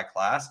divided by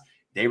class,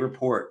 they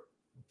report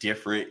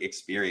different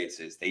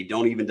experiences. They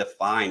don't even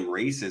define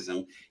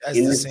racism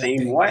in the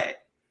same way.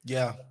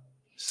 Yeah.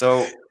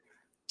 So,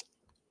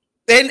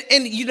 and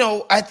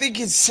I think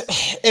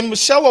and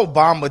Michelle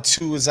Obama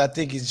too is, I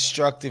think,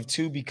 instructive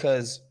too,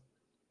 because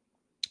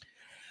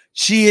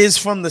she is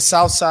from the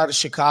South Side of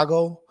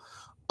Chicago.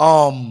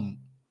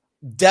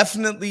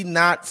 Definitely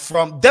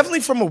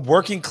from a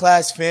working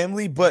class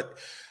family, but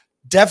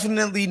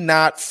definitely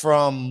not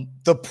from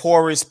the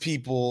poorest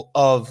people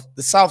of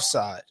the South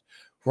Side.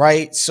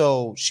 Right.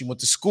 So she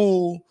went to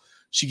school,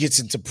 she gets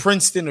into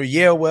Princeton or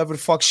Yale, wherever the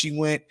fuck she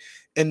went.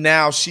 And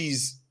now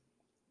she's,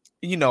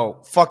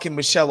 fucking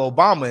Michelle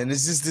Obama. And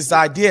it's just this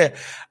idea.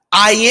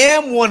 I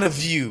am one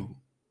of you.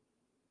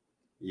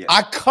 Yeah.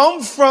 I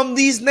come from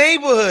these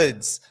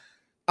neighborhoods.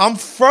 I'm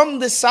from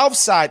the South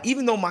Side,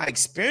 even though my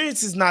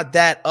experience is not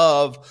that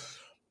of,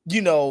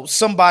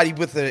 somebody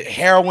with a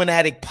heroin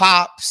addict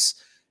pops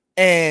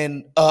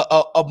and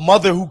a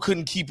mother who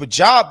couldn't keep a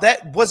job.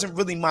 That wasn't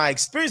really my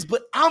experience,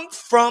 but I'm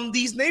from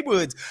these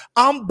neighborhoods.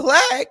 I'm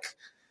Black.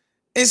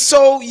 And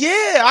so,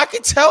 yeah, I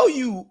can tell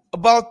you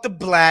about the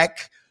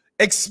Black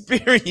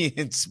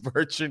experience,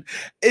 Bertrand,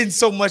 in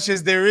so much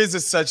as there is a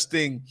such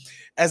thing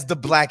as the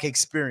Black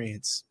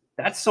experience.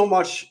 That's so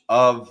much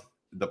of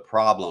the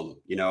problem,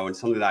 and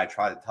something that I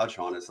try to touch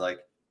on is like,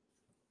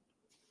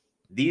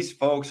 these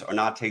folks are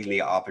not taking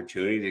the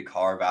opportunity to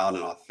carve out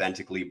an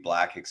authentically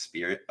Black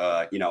experience,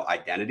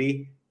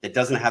 identity that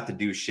doesn't have to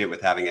do shit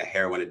with having a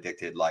heroin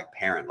addicted like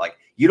parent. Like,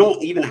 you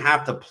don't even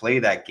have to play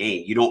that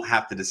game. You don't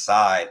have to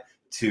decide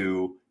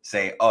to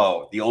say,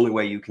 oh, the only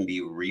way you can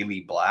be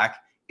really Black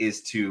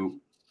is to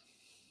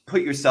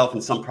put yourself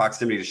in some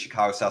proximity to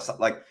Chicago South.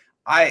 Like,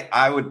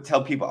 I would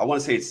tell people, I want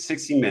to say it's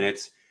 60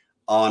 Minutes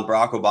on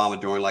Barack Obama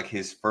during like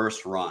his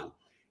first run.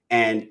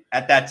 And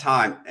at that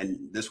time,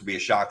 and this will be a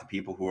shock to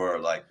people who are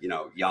like,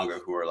 younger,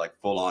 who are like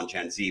full on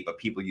Gen Z, but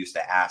people used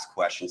to ask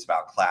questions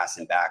about class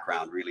and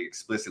background really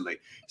explicitly.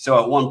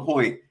 So at one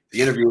point,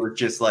 the interviewer was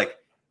just like,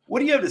 what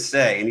do you have to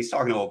say? And he's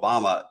talking to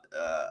Obama,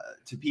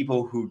 to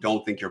people who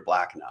don't think you're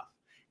Black enough.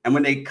 And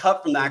when they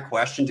cut from that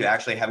question to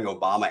actually having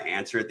Obama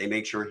answer it, they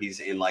make sure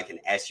he's in like an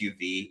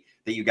SUV,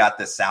 that you got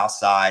the South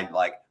Side,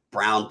 like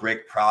brown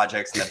brick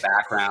projects in the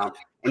background.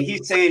 And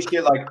he's saying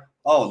shit like,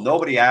 oh,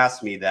 nobody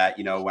asked me that,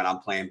 when I'm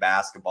playing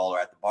basketball or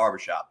at the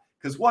barbershop.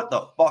 Because what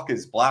the fuck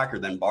is Blacker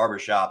than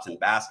barbershops and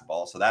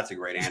basketball? So that's a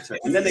great answer.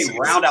 And then they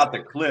round out the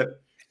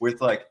clip with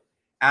like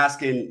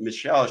asking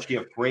Michelle, is she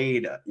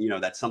afraid,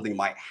 that something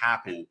might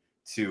happen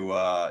to,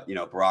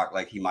 Barack,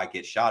 like he might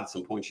get shot at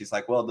some point. She's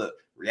like, well, the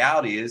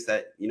reality is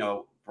that,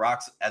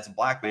 Barack as a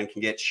Black man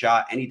can get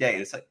shot any day.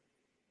 And it's like,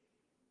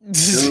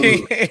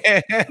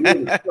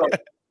 dude, so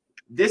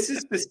this is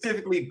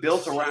specifically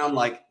built around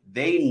like,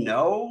 they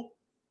know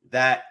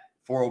that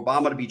for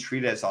Obama to be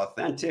treated as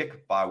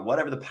authentic by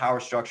whatever the power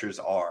structures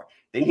are,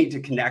 they need to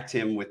connect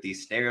him with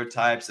these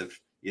stereotypes of,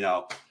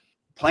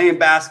 playing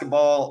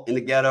basketball in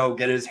the ghetto,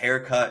 getting his hair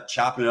cut,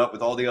 chopping it up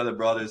with all the other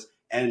brothers,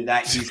 and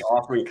that he's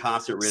offering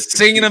constant risk.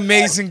 Singing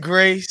Amazing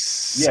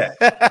Grace. Yeah.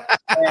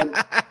 And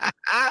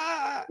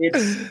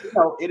it's,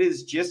 it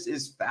is just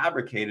as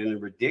fabricated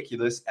and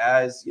ridiculous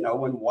as,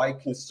 when white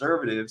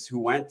conservatives who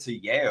went to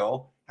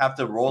Yale have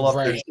to roll up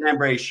their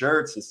chambray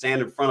shirts and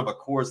stand in front of a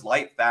Coors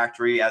Light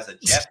factory as a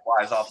jet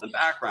flies off the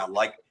background.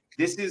 Like,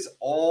 this is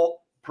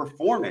all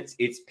performance.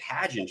 It's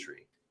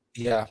pageantry.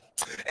 Yeah.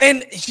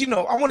 And,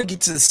 I want to get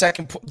to the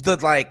second,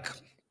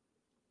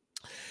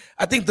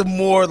 I think the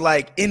more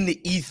like in the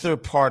ether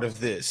part of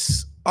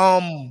this,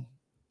 and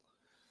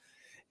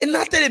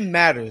not that it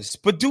matters,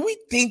 but do we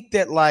think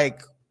that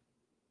like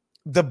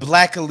the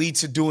Black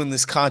elites are doing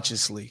this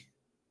consciously?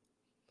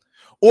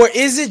 Or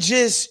is it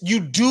just you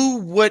do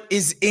what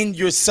is in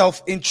your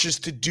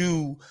self-interest to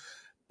do,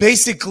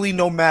 basically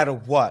no matter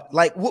what?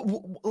 Like,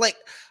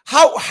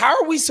 how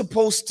are we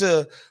supposed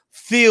to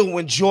feel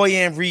when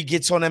Joy-Ann Reid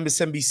gets on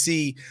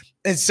MSNBC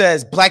and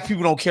says Black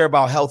people don't care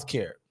about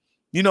healthcare?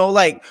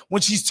 Like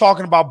when she's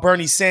talking about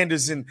Bernie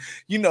Sanders and,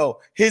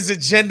 his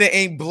agenda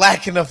ain't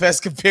Black enough as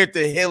compared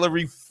to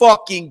Hillary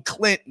fucking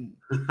Clinton.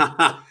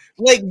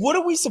 Like, what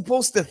are we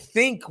supposed to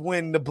think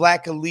when the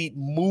Black elite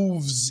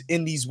moves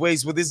in these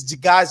ways where this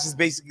guy's just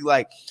basically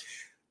like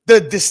the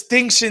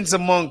distinctions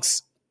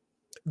amongst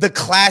the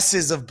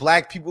classes of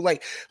Black people,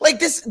 like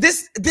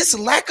this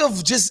lack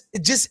of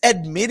just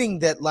admitting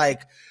that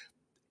like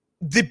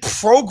the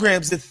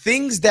programs, the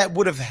things that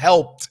would have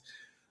helped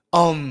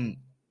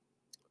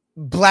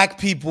Black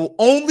people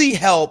only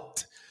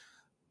helped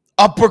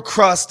upper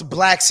crust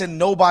Blacks and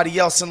nobody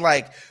else. And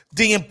like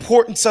the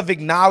importance of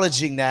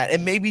acknowledging that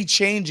and maybe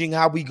changing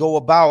how we go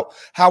about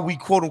how we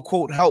quote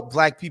unquote help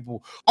Black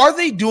people. Are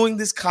they doing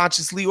this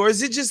consciously, or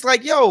is it just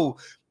like, yo,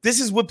 this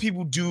is what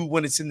people do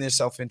when it's in their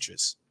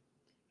self-interest?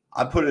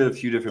 I put it in a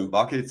few different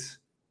buckets.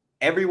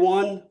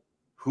 Everyone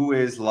who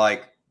is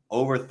like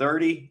over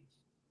 30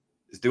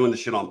 is doing the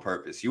shit on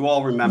purpose. You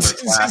all remember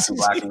Class of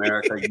Black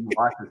America. You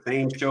watched the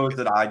same shows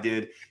that I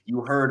did.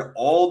 You heard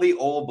all the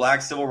old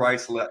Black civil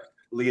rights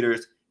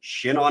leaders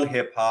shit on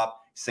hip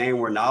hop, saying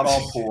we're not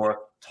all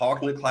poor,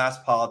 talking to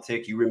class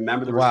politics. You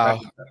remember the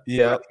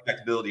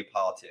respectability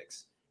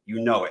politics. You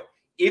know it.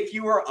 If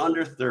you are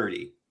under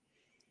 30,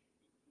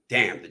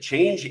 damn, the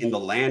change in the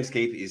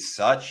landscape is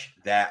such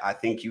that I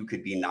think you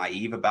could be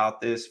naive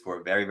about this for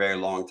a very, very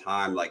long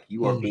time. Like,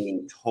 you are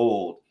being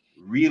told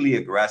really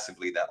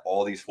aggressively that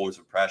all these forms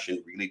of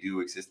oppression really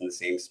do exist in the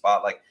same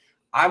spot. Like,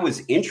 I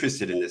was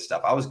interested in this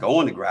stuff. I was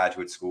going to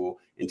graduate school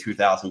in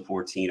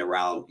 2014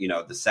 around,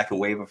 the second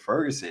wave of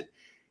Ferguson.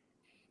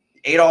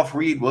 Adolph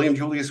Reed, William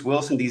Julius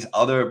Wilson, these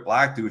other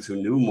Black dudes who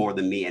knew more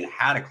than me and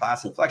had a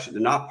class inflection.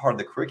 They're not part of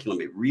the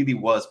curriculum. It really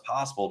was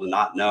possible to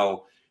not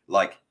know,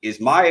 like, is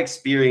my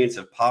experience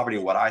of poverty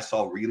and what I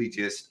saw really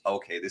just,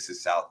 okay, this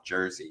is South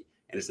Jersey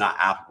and it's not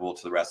applicable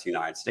to the rest of the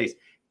United States.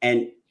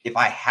 And if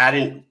I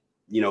hadn't,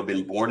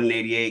 been born in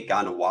 '88,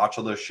 gotten to watch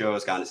all those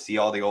shows, gotten to see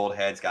all the old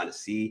heads, gotten to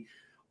see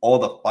all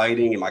the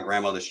fighting in my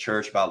grandmother's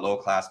church about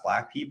low-class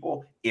Black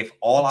people, if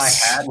all I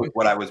had was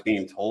what I was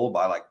being told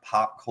by like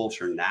pop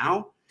culture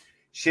now,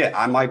 shit,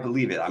 I might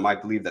believe it. I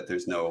might believe that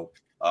there's no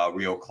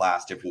real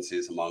class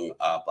differences among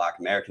Black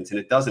Americans. And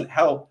it doesn't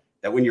help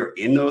that when you're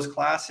in those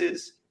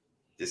classes,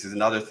 this is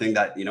another thing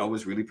that, you know,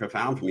 was really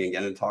profound for me, and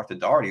getting to talk to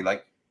Daugherty,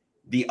 like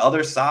the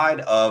other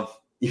side of,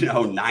 you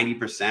know,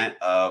 90%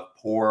 of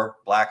poor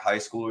Black high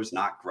schoolers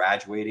not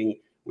graduating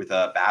with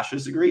a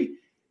bachelor's degree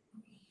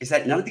is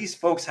that none of these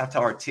folks have to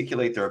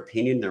articulate their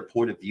opinion, their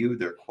point of view,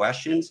 their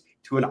questions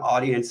to an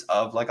audience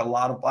of like a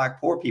lot of Black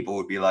poor people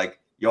would be like,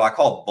 yo, I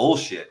call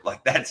bullshit.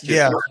 Like that's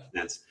just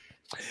nonsense.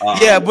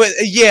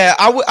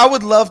 I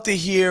would love to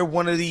hear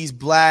one of these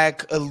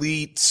Black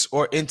elites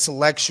or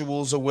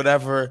intellectuals or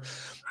whatever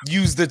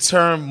use the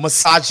term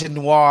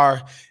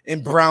misogynoir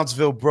in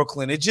Brownsville,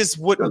 Brooklyn. It just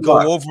wouldn't go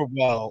over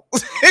well.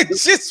 It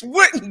just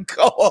wouldn't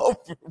go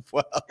over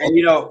well. And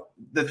you know,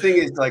 the thing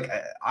is, like,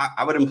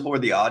 I would implore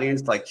the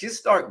audience, like, just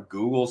start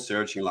Google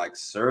searching like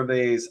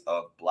surveys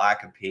of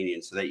Black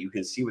opinions so that you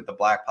can see what the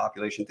Black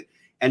population thinks.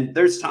 And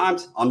there's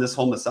times on this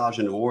whole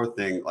misogynoir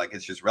thing, like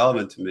it's just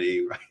relevant to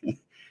me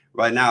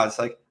right now. It's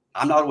like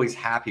I'm not always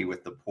happy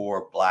with the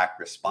poor Black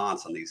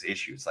response on these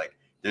issues. Like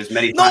there's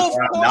many times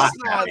where I'm not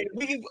happy.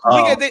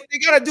 They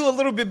got to do a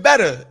little bit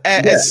better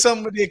at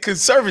some of their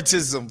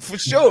conservatism for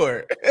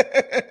sure.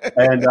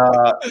 And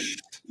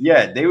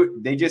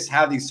they just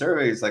have these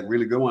surveys, like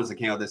really good ones that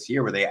came out this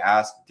year, where they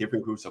ask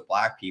different groups of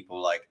Black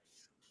people. Like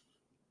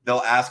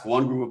they'll ask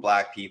one group of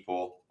Black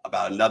people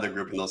about another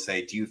group, and they'll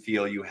say, "Do you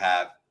feel you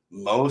have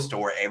most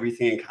or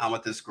everything in common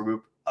with this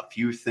group, a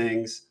few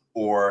things,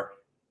 or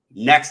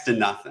next to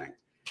nothing?"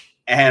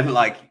 And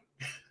like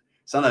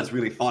something that's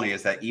really funny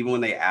is that even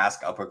when they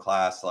ask upper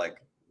class, like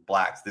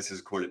Blacks, this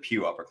is according to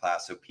Pew, upper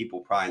class, so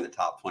people probably in the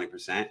top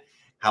 20%,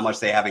 how much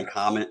they have in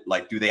common,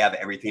 like do they have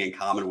everything in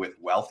common with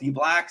wealthy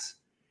Blacks?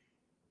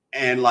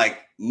 And like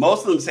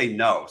most of them say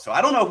no. So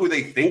I don't know who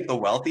they think the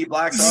wealthy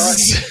Blacks are.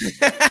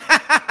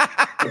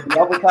 But the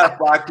upper class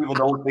Black people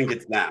don't think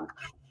it's them.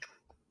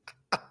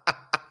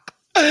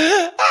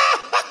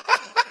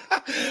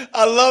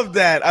 I love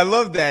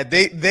that.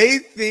 They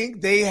think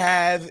they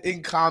have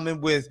in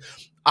common with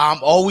I'm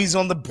always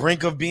on the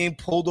brink of being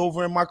pulled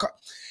over in my car.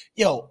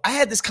 Yo, I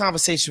had this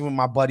conversation with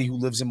my buddy who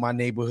lives in my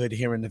neighborhood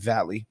here in the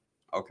Valley.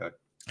 Okay.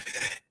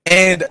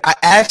 And I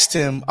asked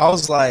him, I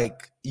was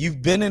like,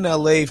 you've been in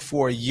LA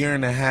for a year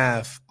and a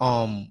half.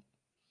 How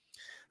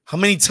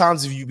many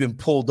times have you been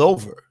pulled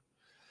over?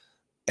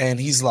 And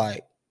he's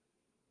like,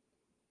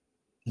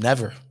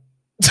 never.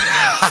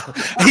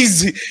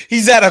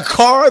 He's had a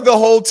car the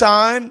whole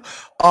time.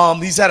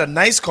 He's had a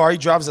nice car. He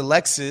drives a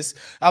Lexus.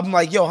 I'm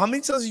like, yo, how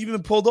many times have you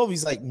been pulled over?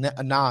 He's like,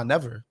 nah,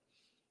 never.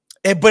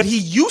 But he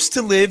used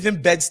to live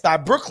in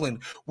Bed-Stuy, Brooklyn,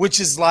 which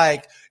is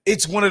like,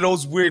 it's one of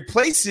those weird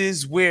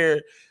places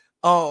where,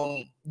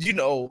 you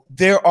know,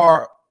 there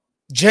are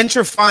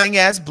gentrifying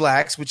ass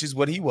Blacks, which is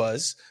what he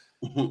was,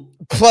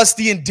 plus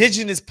the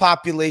indigenous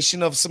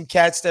population of some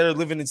cats that are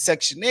living in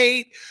Section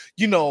 8.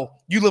 You know,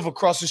 you live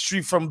across the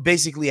street from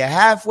basically a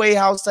halfway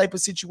house type of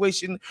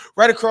situation,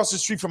 right across the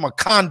street from a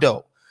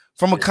condo,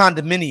 from a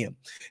condominium.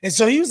 And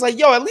so he was like,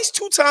 yo, at least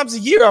 2 times a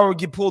year I would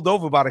get pulled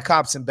over by the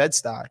cops in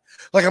Bed-Stuy.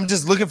 Like I'm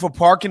just looking for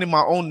parking in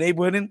my own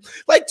neighborhood, and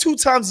like 2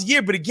 times a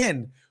year. But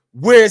again,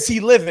 where is he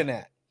living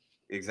at?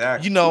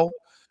 Exactly. You know,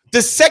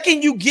 the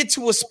second you get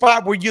to a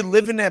spot where you're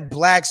living at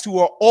Blacks who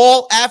are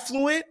all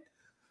affluent,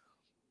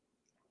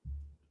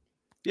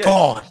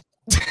 gone.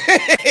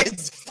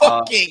 It's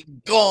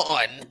fucking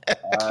gone.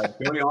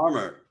 Joey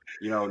Armour,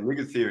 you know,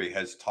 Nigga Theory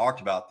has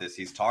talked about this.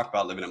 He's talked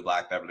about living in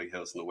Black Beverly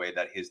Hills in the way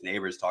that his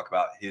neighbors talk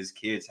about his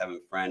kids having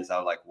friends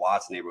out of like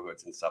Watts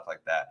neighborhoods and stuff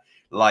like that.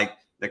 Like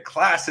the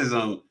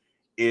classism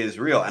is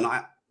real. And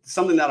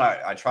something that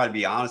I try to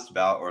be honest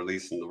about, or at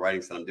least in the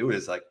writings that I'm doing,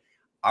 is like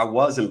I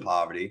was in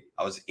poverty.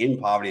 I was in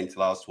poverty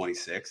until I was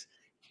 26.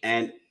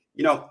 And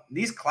you know,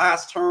 these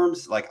class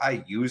terms, like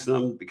I use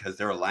them because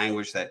they're a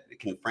language that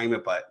can frame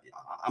it, but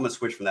I'm gonna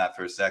switch from that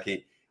for a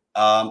second.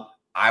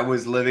 I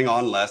was living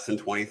on less than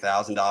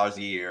 $20,000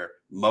 a year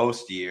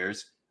most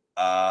years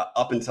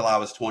up until I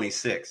was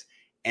 26.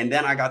 And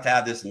then I got to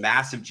have this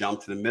massive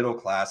jump to the middle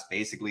class,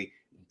 basically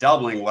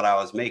doubling what I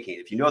was making.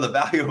 If you know the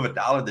value of a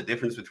dollar, the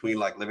difference between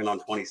like living on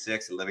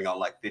 26 and living on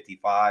like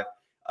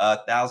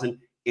 55,000,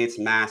 it's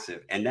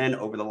massive. And then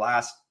over the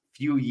last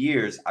few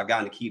years, I've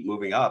gotten to keep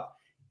moving up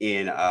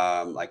in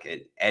like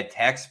an ed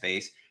tech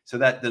space, so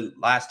that the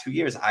last 2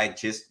 years I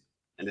just,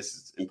 and this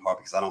is in part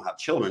because I don't have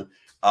children,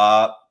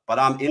 but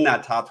I'm in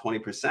that top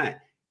 20%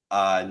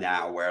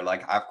 now, where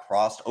like I've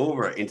crossed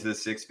over into the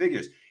 6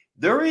 figures.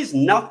 There is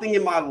nothing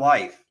in my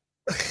life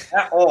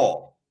at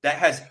all that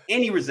has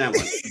any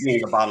resemblance to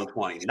being the bottom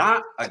 20.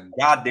 Not a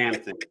goddamn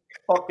thing.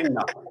 Fucking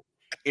nothing.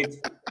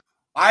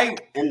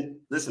 And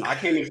listen, I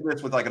came into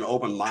this with like an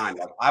open mind.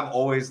 Like, I've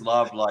always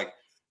loved like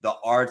the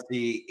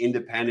artsy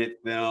independent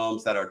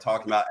films that are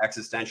talking about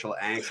existential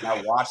angst. And I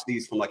watched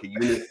these from like a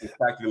unit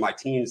perspective in my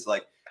teens.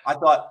 Like I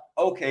thought,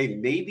 okay,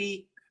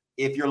 maybe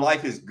if your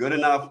life is good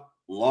enough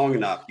long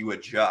enough, you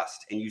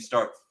adjust and you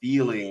start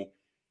feeling,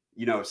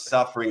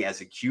 suffering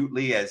as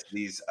acutely as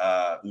these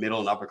middle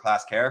and upper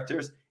class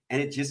characters.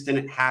 And it just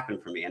didn't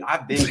happen for me. And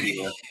I've been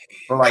here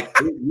for like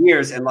 8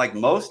 years. And like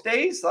most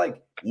days,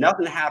 like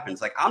nothing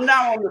happens. Like I'm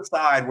now on the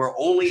side where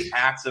only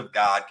acts of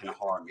God can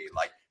harm me.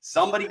 Like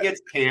somebody gets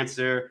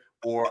cancer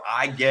or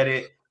I get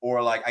it,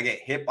 or like I get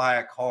hit by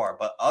a car.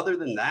 But other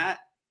than that,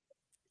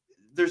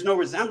 there's no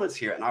resemblance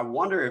here. And I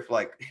wonder if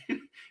like,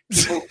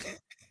 people,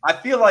 I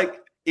feel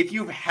like if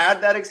you've had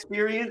that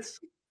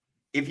experience,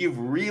 if you've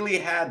really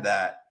had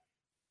that,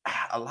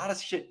 a lot of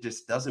shit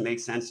just doesn't make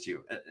sense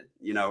to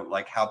you,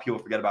 like how people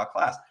forget about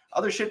class.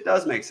 Other shit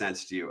does make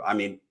sense to you. I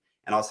mean,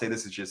 and I'll say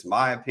this is just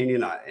my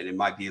opinion, and it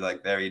might be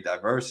like very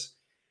diverse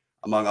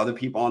among other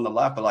people on the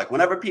left, but like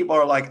whenever people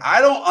are like, I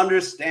don't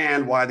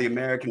understand why the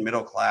American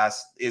middle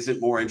class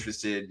isn't more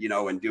interested,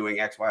 in doing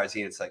X, Y, or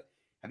Z. And it's like,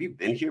 have you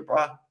been here,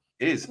 bro?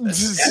 It is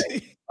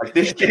like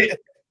this shit.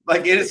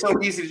 Like it is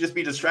so easy to just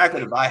be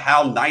distracted by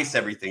how nice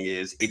everything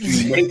is if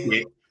you make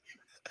it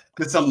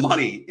with some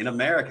money in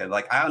America.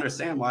 Like I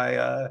understand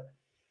why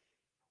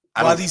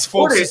these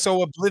folks are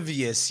so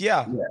oblivious.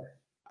 Yeah.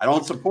 I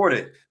don't support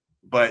it,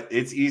 but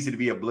it's easy to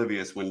be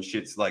oblivious when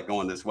shit's like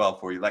going this well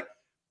for you. Like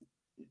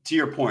to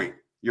your point,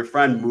 your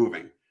friend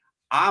moving.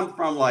 I'm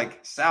from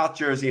like South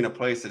Jersey in a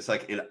place that's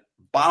like in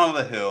bottom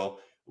of the hill,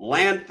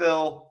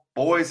 landfill,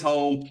 boys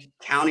home,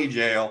 county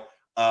jail,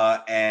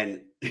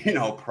 and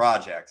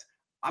projects.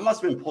 I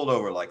must have been pulled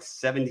over like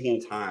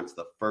 17 times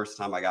the first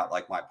time I got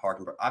like my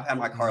parking. I've had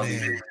my car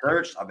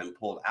searched. I've been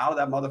pulled out of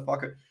that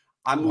motherfucker.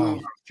 I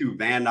moved to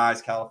Van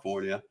Nuys,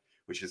 California,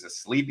 which is a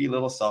sleepy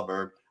little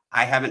suburb.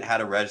 I haven't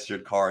had a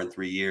registered car in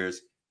 3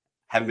 years.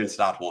 Haven't been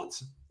stopped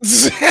once.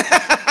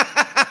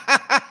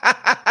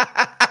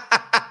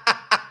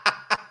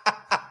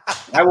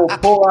 I will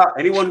pull out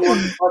anyone who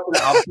wants to talk to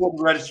that. I'll pull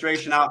the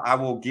registration out. I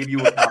will give you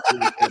a copy.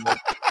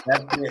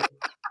 That's it.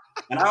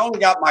 And I only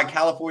got my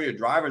California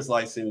driver's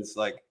license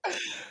like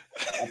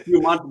a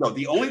few months ago.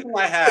 The only thing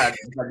I had,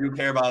 I do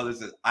care about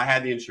this, is I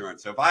had the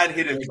insurance. So if I had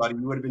hit anybody,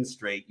 you would have been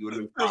straight. You would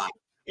have been fine.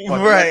 But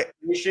right.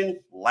 The registration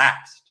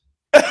lapsed.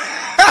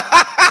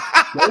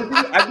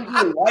 I'm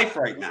doing life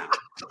right now.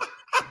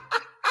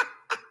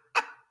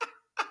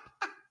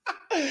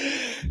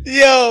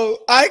 Yo,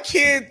 I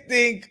can't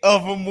think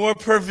of a more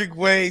perfect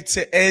way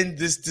to end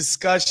this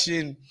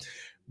discussion.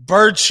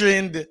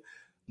 Bertrand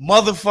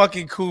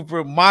motherfucking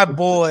Cooper, my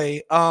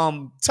boy.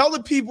 Tell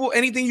the people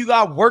anything you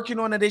got working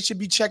on that they should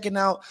be checking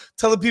out.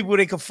 Tell the people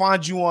they can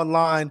find you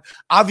online.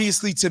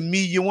 Obviously, to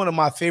me, you're one of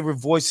my favorite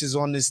voices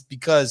on this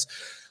because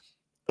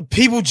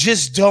people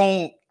just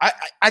don't.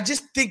 I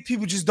just think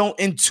people just don't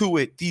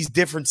intuit these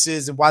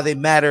differences and why they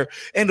matter.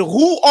 And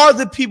who are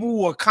the people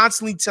who are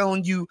constantly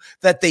telling you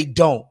that they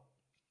don't?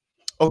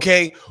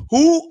 Okay,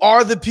 who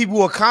are the people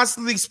who are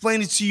constantly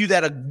explaining to you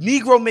that a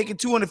Negro making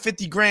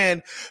 250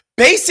 grand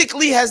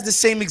basically has the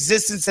same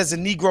existence as a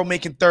Negro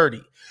making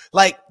 30?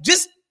 Like,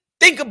 just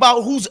think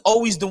about who's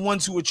always the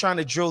ones who are trying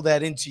to drill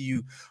that into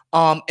you,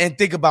 and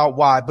think about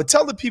why. But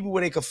tell the people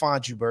where they can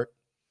find you, Bert.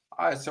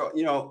 All right, so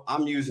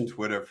I'm using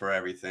Twitter for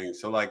everything.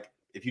 So like,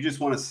 if you just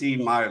want to see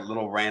my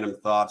little random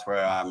thoughts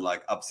where I'm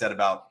like upset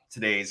about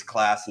today's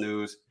class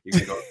news, you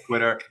can go to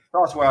Twitter.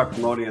 That's where I'm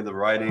promoting the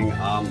writing.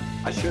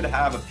 I should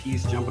have a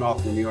piece jumping off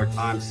in the New York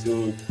Times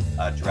soon.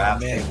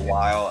 Draft take a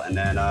while, and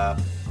then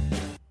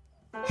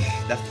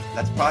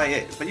that's probably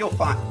it. But you'll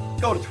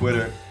go to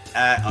Twitter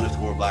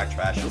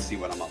 @_blacktrash. You'll see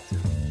what I'm up to.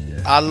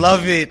 Yeah. I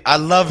love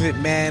it,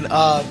 man.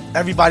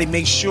 Everybody,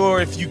 make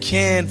sure if you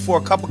can, for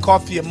a cup of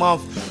coffee a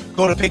month,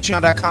 go to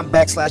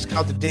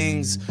patreon.com/Count the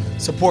Dings.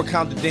 Support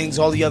Count the Dings,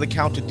 all the other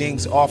Count the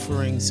Dings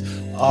offerings.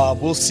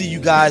 We'll see you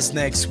guys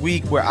next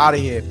week. We're out of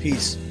here.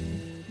 Peace.